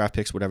 prospects, draft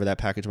picks, whatever that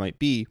package might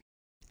be?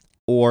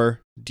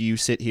 Or do you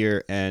sit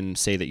here and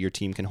say that your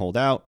team can hold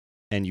out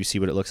and you see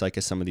what it looks like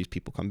as some of these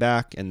people come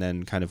back and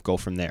then kind of go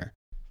from there?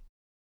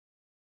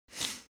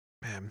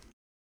 Man,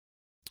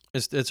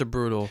 it's a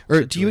brutal Or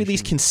situation. do you at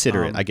least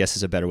consider it, I guess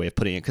is a better way of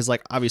putting it? Because,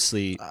 like,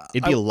 obviously,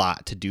 it'd be a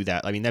lot to do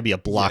that. I mean, that'd be a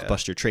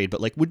blockbuster trade.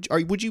 But, like,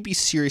 would you be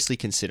seriously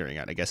considering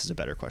it, I guess is a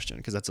better question,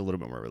 because that's a little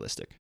bit more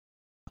realistic.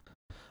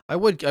 I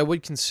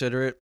would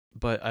consider it,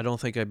 but I don't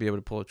think I'd be able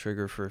to pull a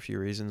trigger for a few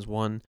reasons.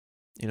 One,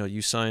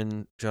 you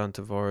sign John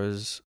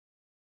Tavares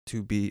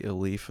to be a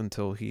Leaf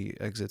until he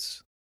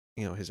exits,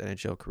 his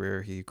NHL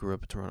career. He grew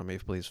up a Toronto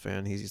Maple Leafs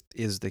fan. He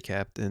is the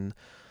captain.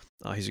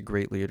 He's a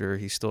great leader.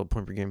 He's still a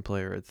point per game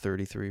player at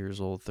 33 years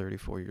old,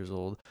 34 years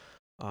old.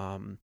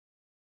 And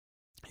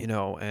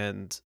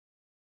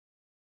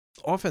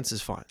offense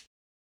is fine.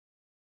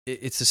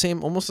 It's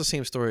almost the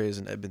same story as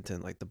in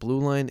Edmonton. Like, the blue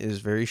line is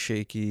very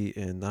shaky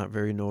and not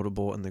very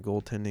notable, and the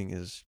goaltending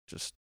is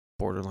just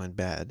borderline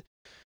bad.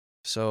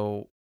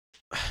 So,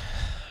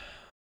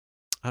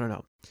 I don't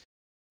know.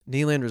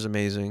 Nylander's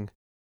amazing.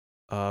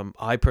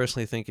 I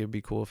personally think it'd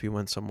be cool if he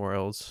went somewhere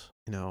else,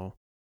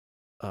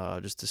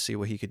 just to see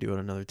what he could do on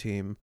another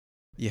team.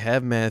 You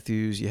have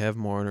Matthews, you have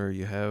Marner,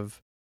 you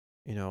have,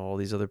 all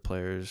these other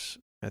players,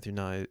 Matthew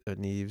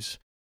Neves,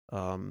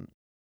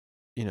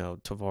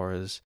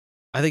 Tavares.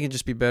 I think it'd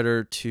just be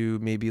better to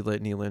maybe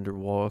let Nylander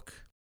walk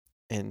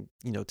and,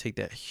 take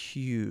that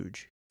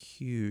huge,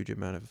 huge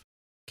amount of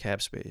cap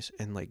space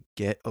and, like,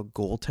 get a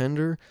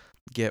goaltender,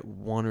 get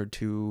one or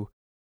two,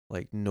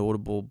 like,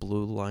 notable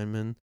blue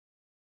linemen,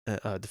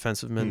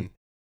 defensive men,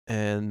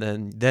 and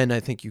then I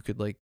think you could,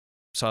 like,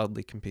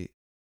 solidly compete.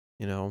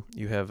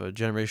 You have a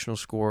generational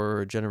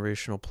scorer, a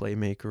generational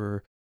playmaker,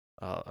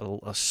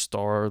 a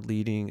star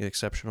leading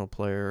exceptional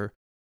player,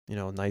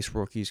 nice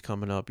rookies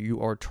coming up.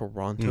 You are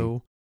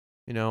Toronto.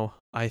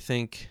 I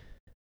think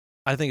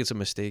it's a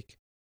mistake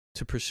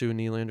to pursue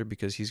Nylander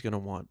because he's going to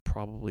want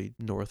probably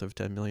north of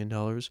 $10 million.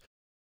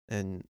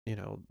 And,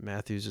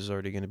 Matthews is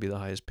already going to be the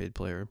highest paid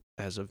player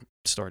as of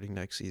starting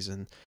next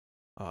season.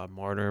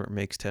 Marner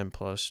makes 10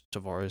 plus,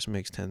 Tavares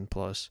makes 10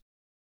 plus.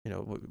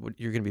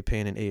 You're going to be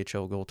paying an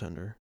AHL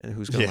goaltender, and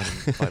who's going to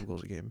win 5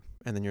 goals a game,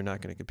 and then you're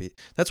not going to compete.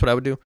 That's what I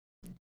would do.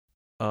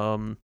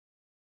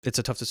 It's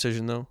a tough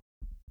decision though,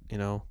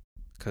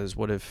 because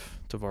what if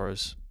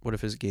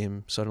his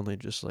game suddenly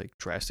just, like,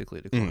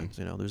 drastically declines?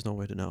 There's no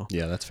way to know.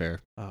 Yeah, that's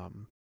fair.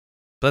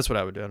 That's what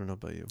I would do. I don't know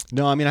about you.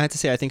 No, I mean, I have to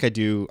say, I think I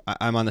do.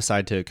 I'm on the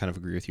side to kind of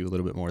agree with you a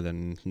little bit more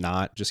than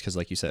not, just because,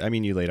 like you said, I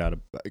mean, you laid out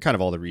kind of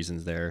all the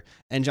reasons there.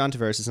 And John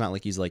Tavares is not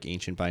like he's, like,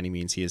 ancient by any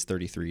means. He is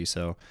 33,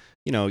 so,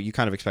 you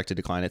kind of expect a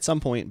decline at some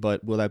point,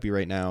 but will that be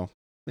right now?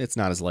 It's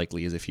not as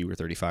likely as if he were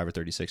 35 or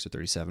 36 or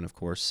 37, of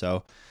course.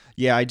 So,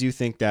 yeah, I do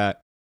think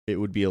that it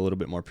would be a little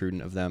bit more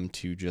prudent of them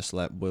to just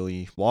let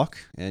Willie walk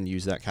and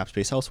use that cap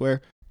space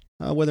elsewhere.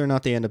 Whether or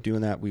not they end up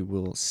doing that, we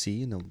will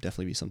see, and there'll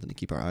definitely be something to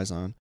keep our eyes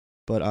on.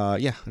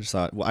 But yeah, I just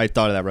thought, I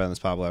thought of that right on this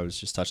pod while I was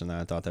just touching that.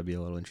 I thought that'd be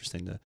a little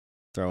interesting to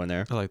throw in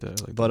there. I like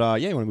that. But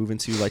yeah, you want to move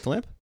into Light the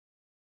Lamp?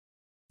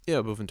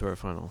 Yeah, move into our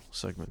final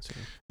segments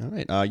here. All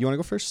right. You want to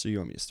go first, or you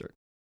want me to start?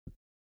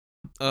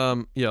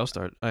 Yeah, I'll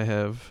start. I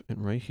have it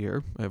right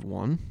here. I have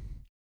one,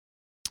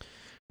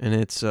 and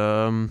it's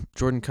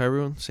Jordan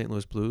Kyrou, St.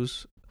 Louis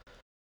Blues.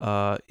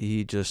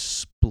 He just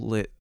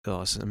split.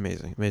 Oh, it's an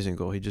amazing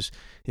goal. He just,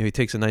 he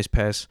takes a nice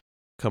pass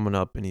coming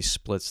up, and he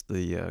splits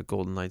the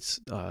Golden Knights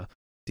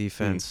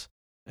defense,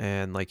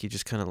 and, like, he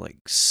just kind of, like,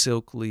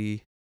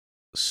 silkily,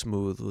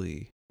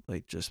 smoothly,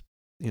 like, just,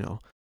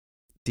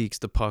 dekes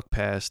the puck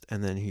past,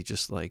 and then he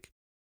just, like,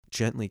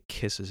 gently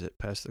kisses it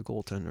past the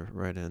goaltender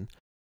right in.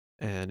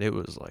 And it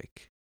was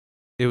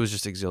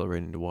just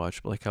exhilarating to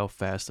watch, like, how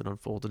fast it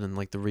unfolded, and,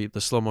 like, the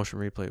slow motion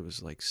replay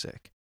was, like,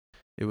 sick.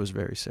 It was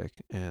very sick.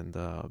 And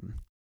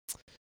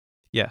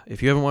yeah,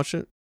 if you haven't watched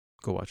it,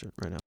 go watch it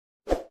right now.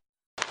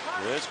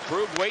 This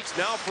Krug waits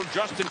now from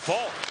Justin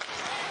Falk.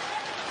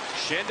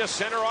 Shin to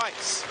center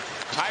ice.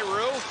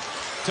 Kyrou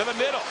to the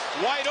middle,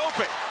 wide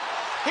open.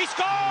 He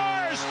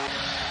scores!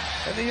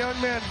 And the young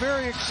man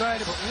very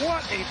excited, but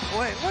what a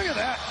play. Look at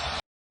that.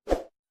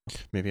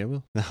 Maybe I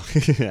will. No,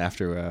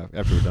 after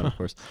we're done, of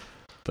course.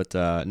 But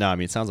no, I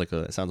mean, it sounds like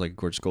a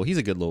gorgeous goal. He's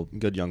a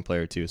good young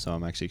player too, so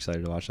I'm actually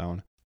excited to watch that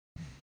one.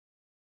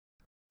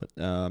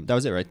 But that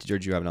was it, right?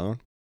 Did you have another one?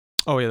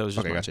 Oh yeah, that was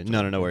just okay. mine.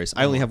 Gotcha. No worries.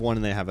 I only have one,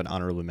 and then I have an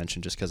honorable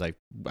mention just because I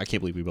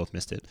can't believe we both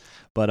missed it.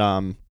 But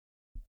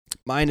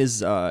mine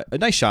is a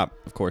nice shot.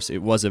 Of course, it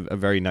was a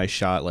very nice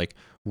shot, like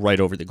right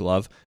over the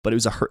glove. But it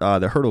was the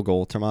Hertl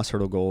goal, Tomas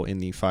Hertl goal in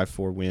the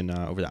 5-4 win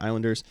over the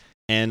Islanders.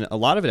 And a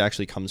lot of it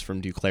actually comes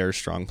from Duclair's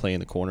strong play in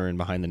the corner and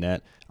behind the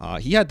net.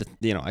 He had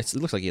it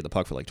looks like he had the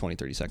puck for like 20,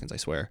 30 seconds, I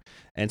swear.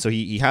 And so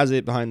he has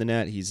it behind the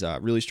net. He's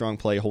really strong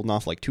play, holding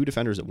off like 2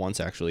 defenders at once,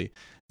 actually.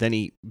 Then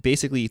he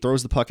basically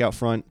throws the puck out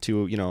front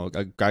to,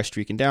 a guy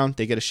streaking down.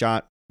 They get a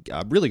shot.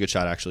 Really good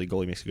shot, actually.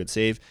 Goalie makes a good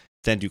save.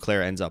 Then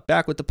Duclair ends up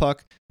back with the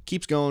puck.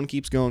 Keeps going.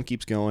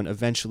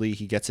 Eventually,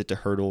 he gets it to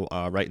Hurdle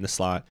right in the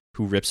slot,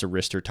 who rips a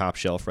wrister top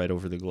shelf right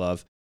over the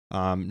glove.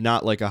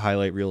 Not like a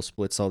highlight reel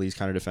splits all these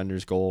kind of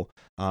defenders goal.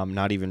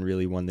 Not even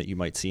really one that you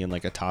might see in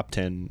like a top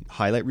 10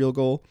 highlight reel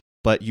goal,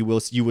 but you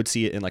would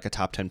see it in like a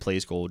top 10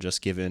 plays goal,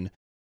 just given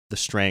the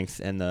strength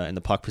and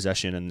the puck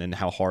possession and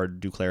how hard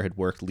Duclair had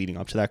worked leading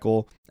up to that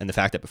goal, and the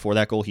fact that before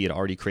that goal he had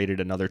already created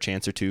another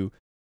chance or two,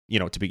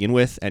 to begin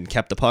with, and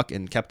kept the puck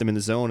and kept them in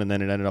the zone, and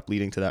then it ended up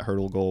leading to that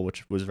Hurdle goal,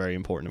 which was very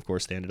important. Of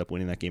course, they ended up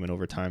winning that game in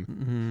overtime.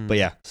 Mm-hmm. But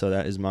yeah, so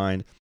that is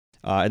mine.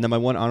 And then my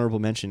one honorable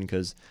mention,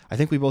 because I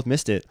think we both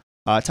missed it.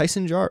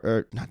 Tristan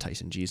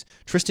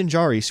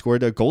Jarry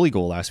scored a goalie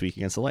goal last week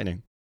against the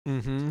Lightning.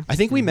 Mm-hmm. I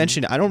think we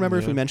mentioned it. I don't remember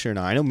if we mentioned it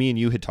or not. I know me and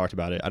you had talked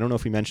about it. I don't know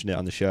if we mentioned it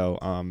on the show.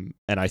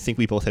 And I think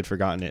we both had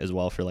forgotten it as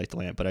well for Light the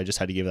Lamp, but I just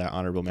had to give that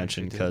honorable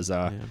mention because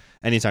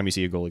anytime you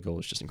see a goalie goal,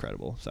 it's just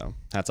incredible. So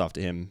hats off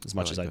to him as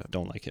much as I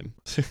don't like him.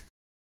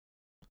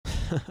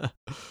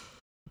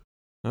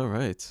 All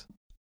right.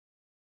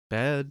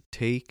 Bad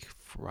Take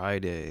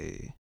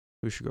Friday.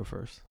 Who should go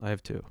first? I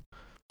have two,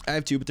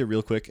 but they're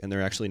real quick, and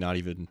they're actually not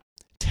even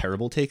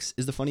terrible takes,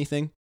 is the funny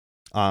thing.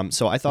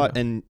 So I thought,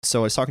 and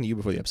so I was talking to you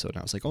before the episode, and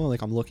I was like,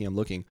 I'm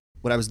looking.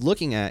 What I was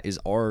looking at is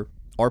our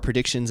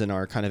predictions and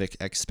our kind of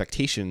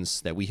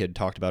expectations that we had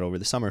talked about over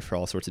the summer for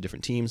all sorts of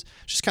different teams,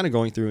 just kind of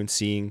going through and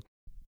seeing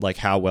like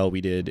how well we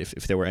did,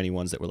 if there were any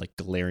ones that were like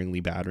glaringly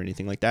bad or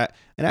anything like that.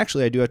 And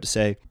actually, I do have to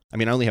say, I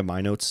mean, I only have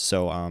my notes,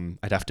 so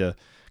I'd have to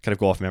kind of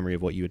go off memory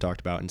of what you had talked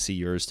about and see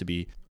yours to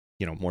be,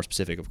 more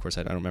specific. Of course,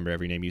 I don't remember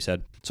every name you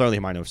said, so I only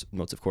have my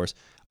notes, of course.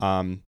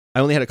 I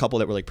only had a couple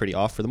that were like pretty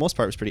off. For the most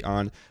part, it was pretty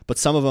on. But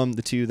some of them,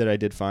 the two that I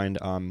did find,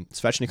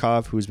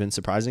 Svechnikov, who's been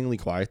surprisingly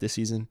quiet this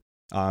season,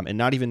 and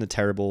not even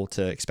terrible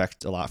to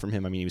expect a lot from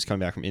him. I mean, he was coming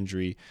back from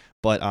injury,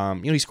 but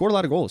he scored a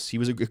lot of goals. He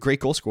was a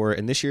great goal scorer,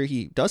 and this year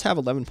he does have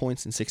 11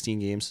 points in 16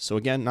 games. So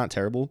again, not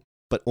terrible,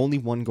 but only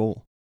one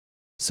goal.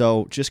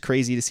 So just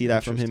crazy to see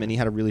that from him, and he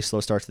had a really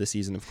slow start to the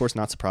season. Of course,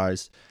 not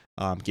surprised,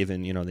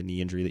 given the knee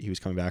injury that he was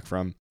coming back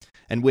from.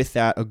 And with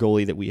that, a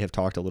goalie that we have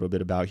talked a little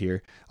bit about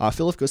here,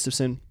 Philip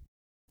Gustafsson,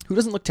 who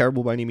doesn't look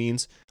terrible by any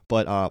means,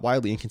 but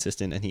wildly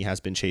inconsistent, and he has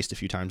been chased a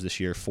few times this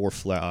year for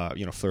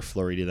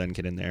Fleury to then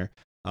get in there.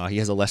 He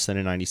has a less than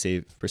a 90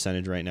 save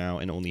percentage right now,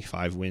 and only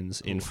 5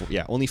 wins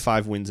only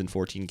 5 wins in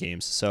 14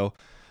 games. So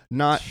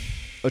not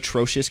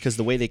atrocious, because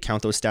the way they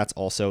count those stats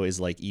also is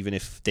like, even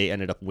if they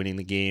ended up winning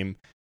the game,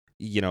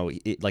 he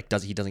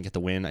doesn't get the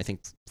win. I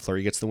think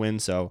Fleury gets the win,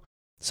 so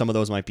some of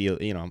those might be,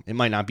 it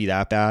might not be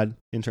that bad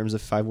in terms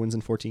of 5 wins in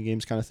 14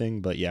 games kind of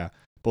thing. But yeah,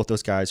 both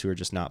those guys who are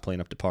just not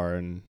playing up to par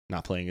and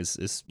not playing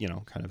is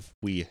kind of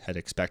we had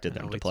expected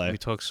them to play. We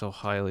talk so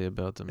highly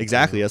about them.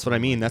 Exactly, that's what I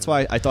mean. That's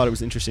why I thought it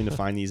was interesting to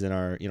find these in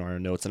our our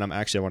notes, and I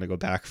want to go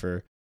back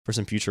for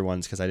some future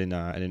ones, because I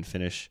didn't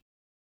finish.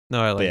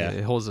 No, I like it.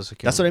 It holds us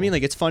accountable. That's what I mean.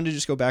 Like, it's fun to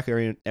just go back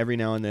every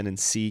now and then and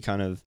see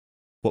kind of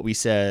what we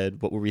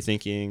said, what were we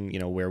thinking,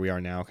 where we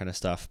are now, kind of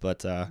stuff.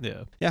 But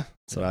yeah,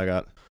 that's what I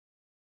got.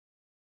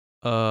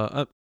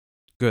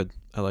 Good.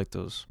 I like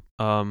those.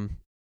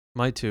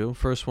 My two.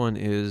 First one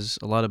is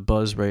a lot of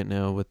buzz right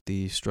now with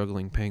the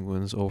struggling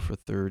Penguins, 0 for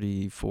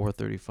 34,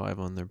 35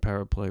 on their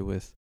power play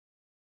with,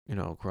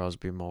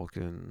 Crosby,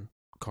 Malkin,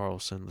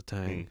 Carlson,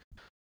 Letang,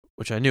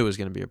 which I knew was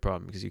going to be a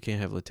problem because you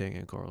can't have Letang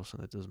and Carlson.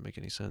 That doesn't make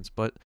any sense.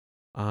 But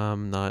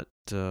I'm not,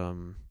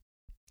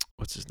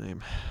 what's his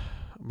name?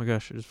 Oh my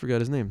gosh, I just forgot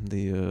his name.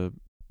 The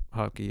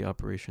hockey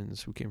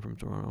operations who came from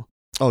Toronto.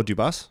 Oh,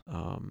 Dubas?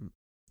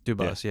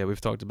 Dubas, yeah. We've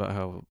talked about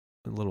how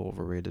a little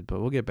overrated, but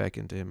we'll get back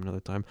into him another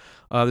time.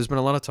 There's been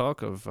a lot of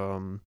talk of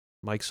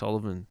Mike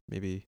Sullivan.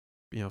 Maybe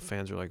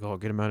fans are like, "Oh,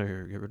 get him out of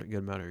here! Get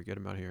him out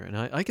of here!" And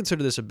I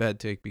consider this a bad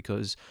take,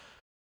 because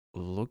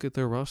look at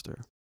their roster.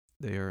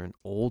 They are an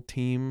old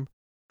team,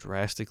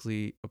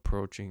 drastically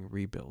approaching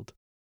rebuild.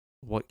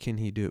 What can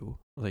he do?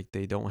 Like,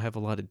 they don't have a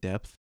lot of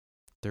depth.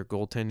 Their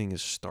goaltending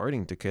is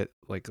starting to get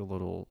like a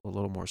little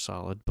more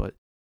solid, but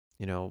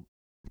he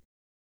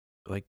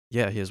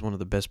has one of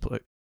the best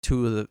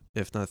two of the,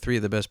 if not three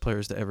of the best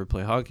players to ever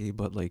play hockey,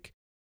 but like,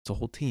 it's a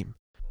whole team.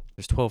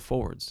 There's 12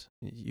 forwards.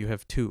 You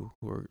have 2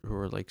 who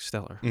are like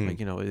stellar. Like,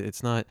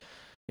 it's not,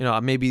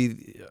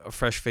 maybe a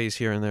fresh face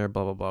here and there,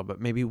 blah, blah, blah, but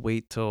maybe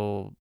wait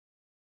till,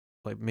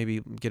 like,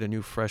 maybe get a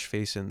new fresh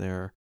face in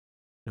there,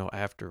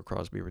 after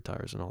Crosby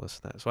retires and all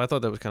this and that. So I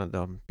thought that was kind of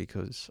dumb,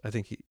 because I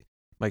think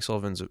Mike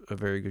Sullivan's a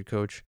very good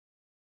coach,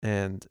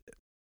 and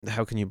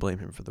how can you blame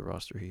him for the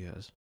roster he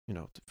has,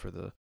 for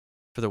the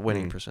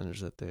winning percentage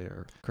that they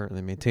are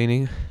currently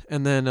maintaining.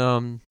 And then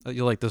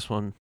you'll like this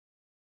one.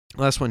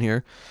 Last one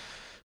here.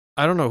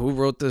 I don't know who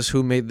wrote this,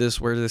 who made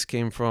this, where this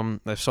came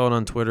from. I saw it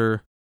on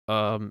Twitter,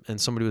 and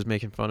somebody was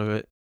making fun of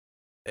it.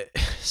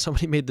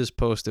 Somebody made this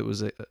post.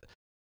 It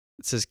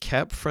says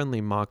Cap Friendly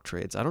mock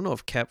trades. I don't know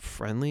if Cap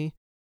Friendly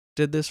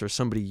did this or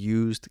somebody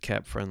used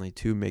Cap Friendly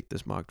to make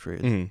this mock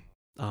trade.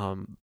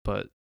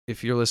 But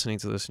if you're listening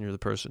to this and you're the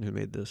person who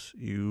made this,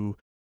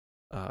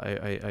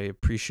 I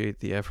appreciate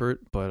the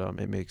effort, but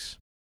it makes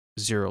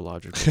zero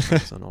logical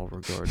sense on all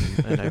regard,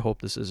 and I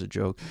hope this is a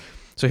joke.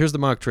 So here's the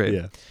mock trade.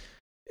 Yeah.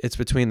 It's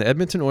between the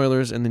Edmonton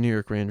Oilers and the New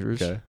York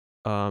Rangers. Okay.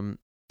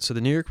 So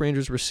the New York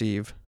Rangers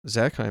receive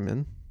Zach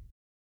Hyman,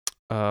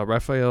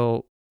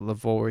 Raphael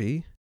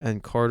Lavoie,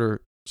 and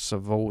Carter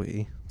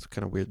Savoie. It's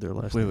kind of weird their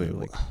last name.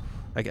 Wait.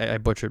 Like, I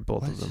butchered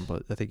both What? of them,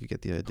 but I think you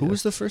get the idea. Who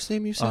was the first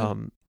name you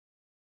said?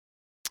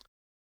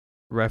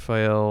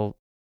 Raphael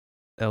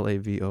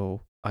Lavoie.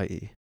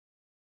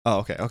 Oh,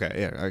 okay.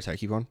 Yeah. All right, sorry.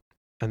 Keep going.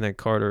 And then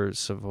Carter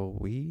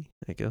Savoie,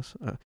 I guess.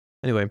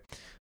 Anyway,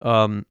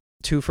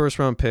 2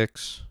 first-round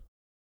picks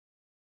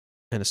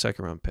and a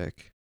second-round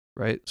pick,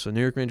 right? So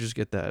New York Rangers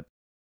get that.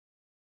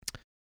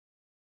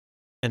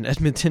 And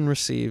Edmonton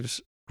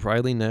receives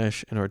Riley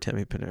Nash and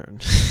Artemi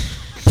Panarin.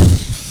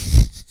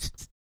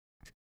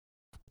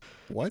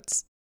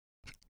 What?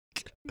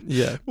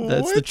 Yeah,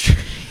 that's What? the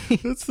trade.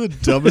 That's the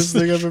dumbest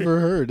thing I've ever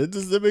heard.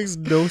 That makes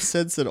no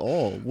sense at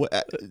all. What?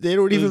 They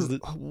don't even.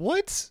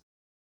 What?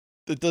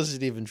 It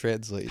doesn't even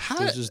translate. How-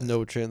 There's just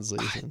no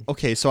translation.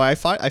 Okay, so I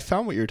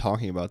found what you're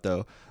talking about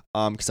though.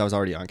 Because I was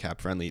already on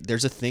Cap Friendly.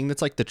 There's a thing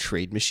that's like the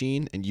trade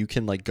machine, and you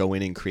can like go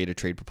in and create a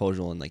trade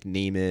proposal and like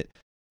name it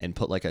and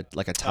put like a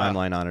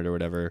timeline on it or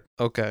whatever.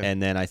 Okay.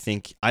 And then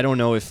I don't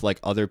know if like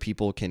other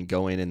people can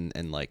go in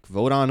and like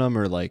vote on them,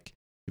 or like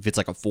if it's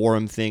like a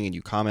forum thing and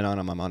you comment on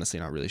them. I'm honestly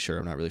not really sure.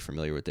 I'm not really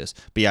familiar with this.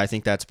 But yeah, I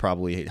think that's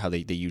probably how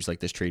they use like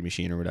this trade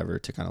machine or whatever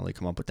to kind of like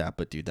come up with that.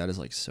 But dude, that is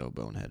like so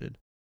boneheaded.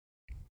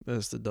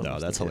 That's the dumbest. No,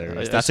 that's thing.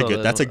 hilarious. I That's saw a good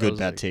that that's a and I good was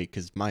bad like, take,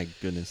 because my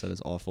goodness, that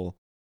is awful.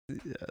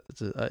 Yeah,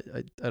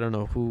 I don't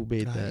know who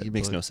made that. It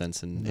makes but no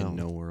sense in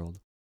no world.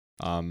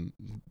 I mean,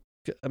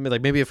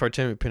 like maybe if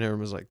Artemi Panarin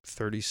was like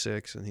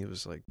 36 and he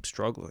was like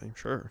struggling,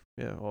 sure,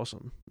 yeah,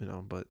 awesome,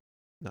 but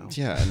no.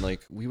 Yeah, and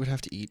like we would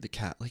have to eat the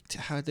cat. Like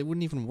how they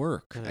wouldn't even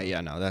work.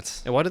 Yeah. No,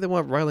 that's And why do they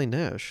want Riley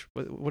Nash?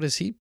 What does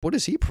he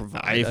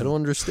provide? I don't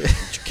understand.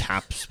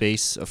 cap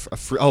space.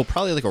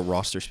 Probably like a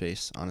roster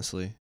space.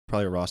 Honestly,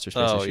 probably a roster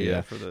space. Oh issue,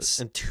 yeah, for this.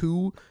 And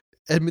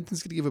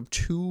Edmonton's gonna give up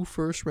 2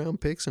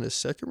 first-round picks and a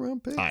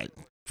second-round pick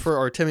for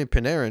Artemi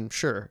Panarin.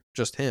 Sure,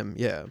 just him,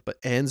 yeah. But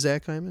and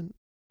Zach Hyman,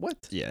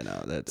 what? Yeah,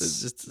 no,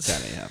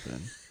 that ain't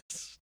happening.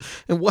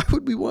 And why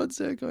would we want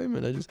Zach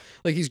Hyman? I just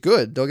he's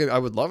good. I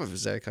would love if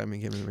Zach Hyman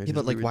came in. Yeah,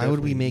 but like, why would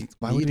we make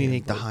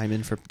the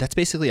Hyman for? That's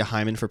basically a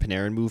Hyman for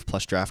Panarin move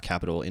plus draft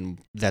capital in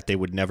that they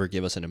would never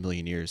give us in a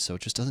million years. So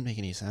it just doesn't make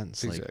any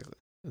sense. Exactly.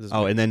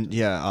 And then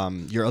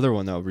your other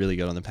one though, really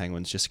good on the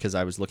Penguins, just because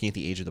I was looking at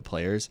the age of the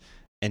players,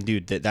 and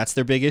dude, that's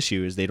their big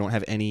issue is they don't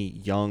have any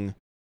young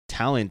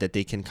talent that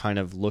they can kind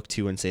of look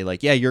to and say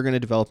like, yeah, you're going to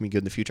develop me good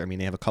in the future. I mean,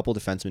 they have a couple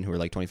defensemen who are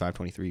like 25,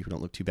 23 who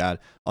don't look too bad.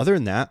 Other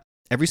than that,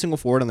 every single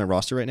forward on their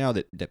roster right now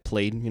that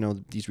played,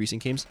 these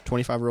recent games,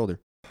 25 or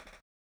older.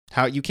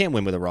 How you can't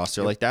win with a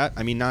roster like that.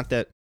 I mean, not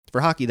that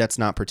for hockey, that's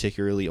not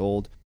particularly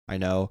old. I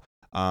know.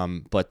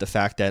 But the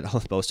fact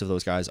that most of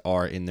those guys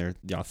are in their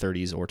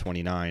 30s or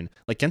 29,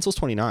 like Gensel's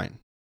 29.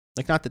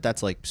 Like, not that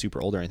that's like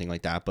super old or anything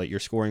like that, but your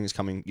scoring is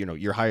coming,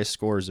 your highest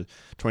score is a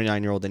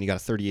 29-year-old, then you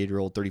got a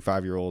 38-year-old,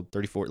 35-year-old,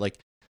 34, like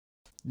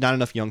not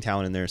enough young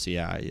talent in there. So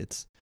yeah,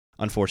 it's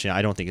unfortunate.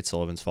 I don't think it's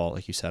Sullivan's fault.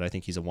 Like you said, I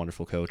think he's a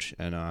wonderful coach.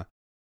 And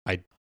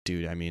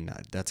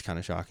that's kind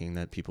of shocking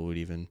that people would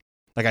even,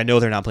 like, I know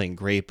they're not playing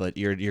great, but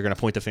you're going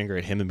to point the finger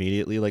at him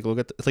immediately. Like, look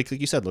at, like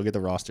you said, look at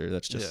the roster.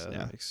 That's just,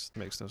 makes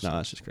no sense. No,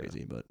 it's just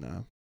crazy, but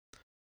no.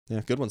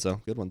 Yeah, good ones though.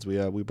 Good ones. We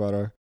brought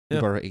our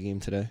A game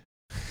today.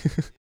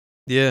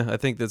 Yeah, I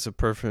think that's a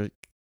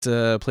perfect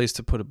place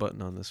to put a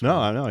button on this one. No,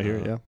 I know. I hear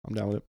it. Yeah, I'm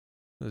down with it.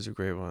 That was a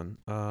great one.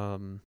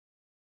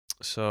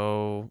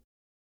 So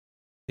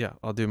yeah,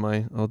 I'll do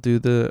my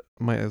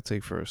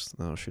outtake first,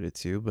 and I'll shoot it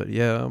to you. But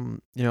yeah,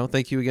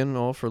 thank you again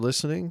all for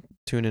listening.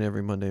 Tune in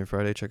every Monday and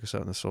Friday. Check us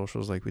out on the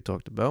socials like we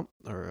talked about,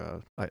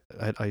 or at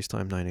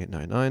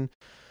Icetime9899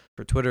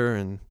 for Twitter,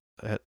 and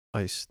at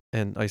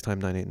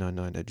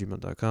Icetime9899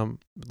 @gmail.com.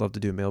 We'd love to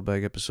do a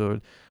mailbag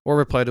episode or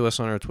reply to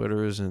us on our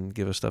Twitters and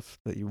give us stuff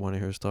that you want to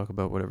hear us talk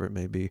about, whatever it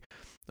may be.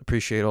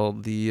 Appreciate all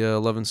the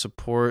love and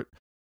support.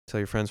 Tell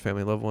your friends,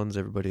 family, loved ones,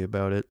 everybody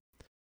about it.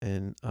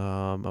 And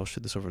I'll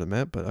shoot this over to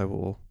Matt, but I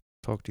will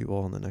talk to you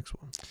all in the next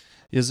one.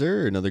 Is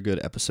there another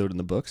good episode in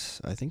the books?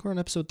 I think we're on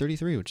episode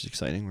 33, which is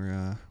exciting.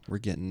 We're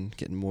getting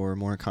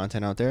more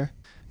content out there.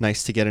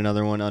 Nice to get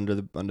another one under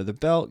the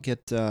belt,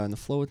 get in the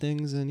flow of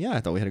things, and yeah, I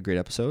thought we had a great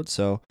episode.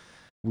 So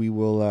we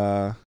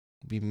will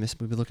be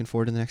looking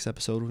forward to the next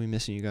episode. We'll be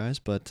missing you guys,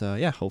 but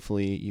yeah,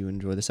 hopefully you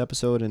enjoy this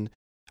episode and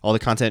all the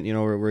content.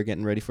 We're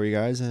getting ready for you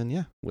guys, and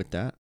yeah, with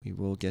that, we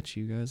will get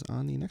you guys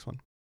on the next one.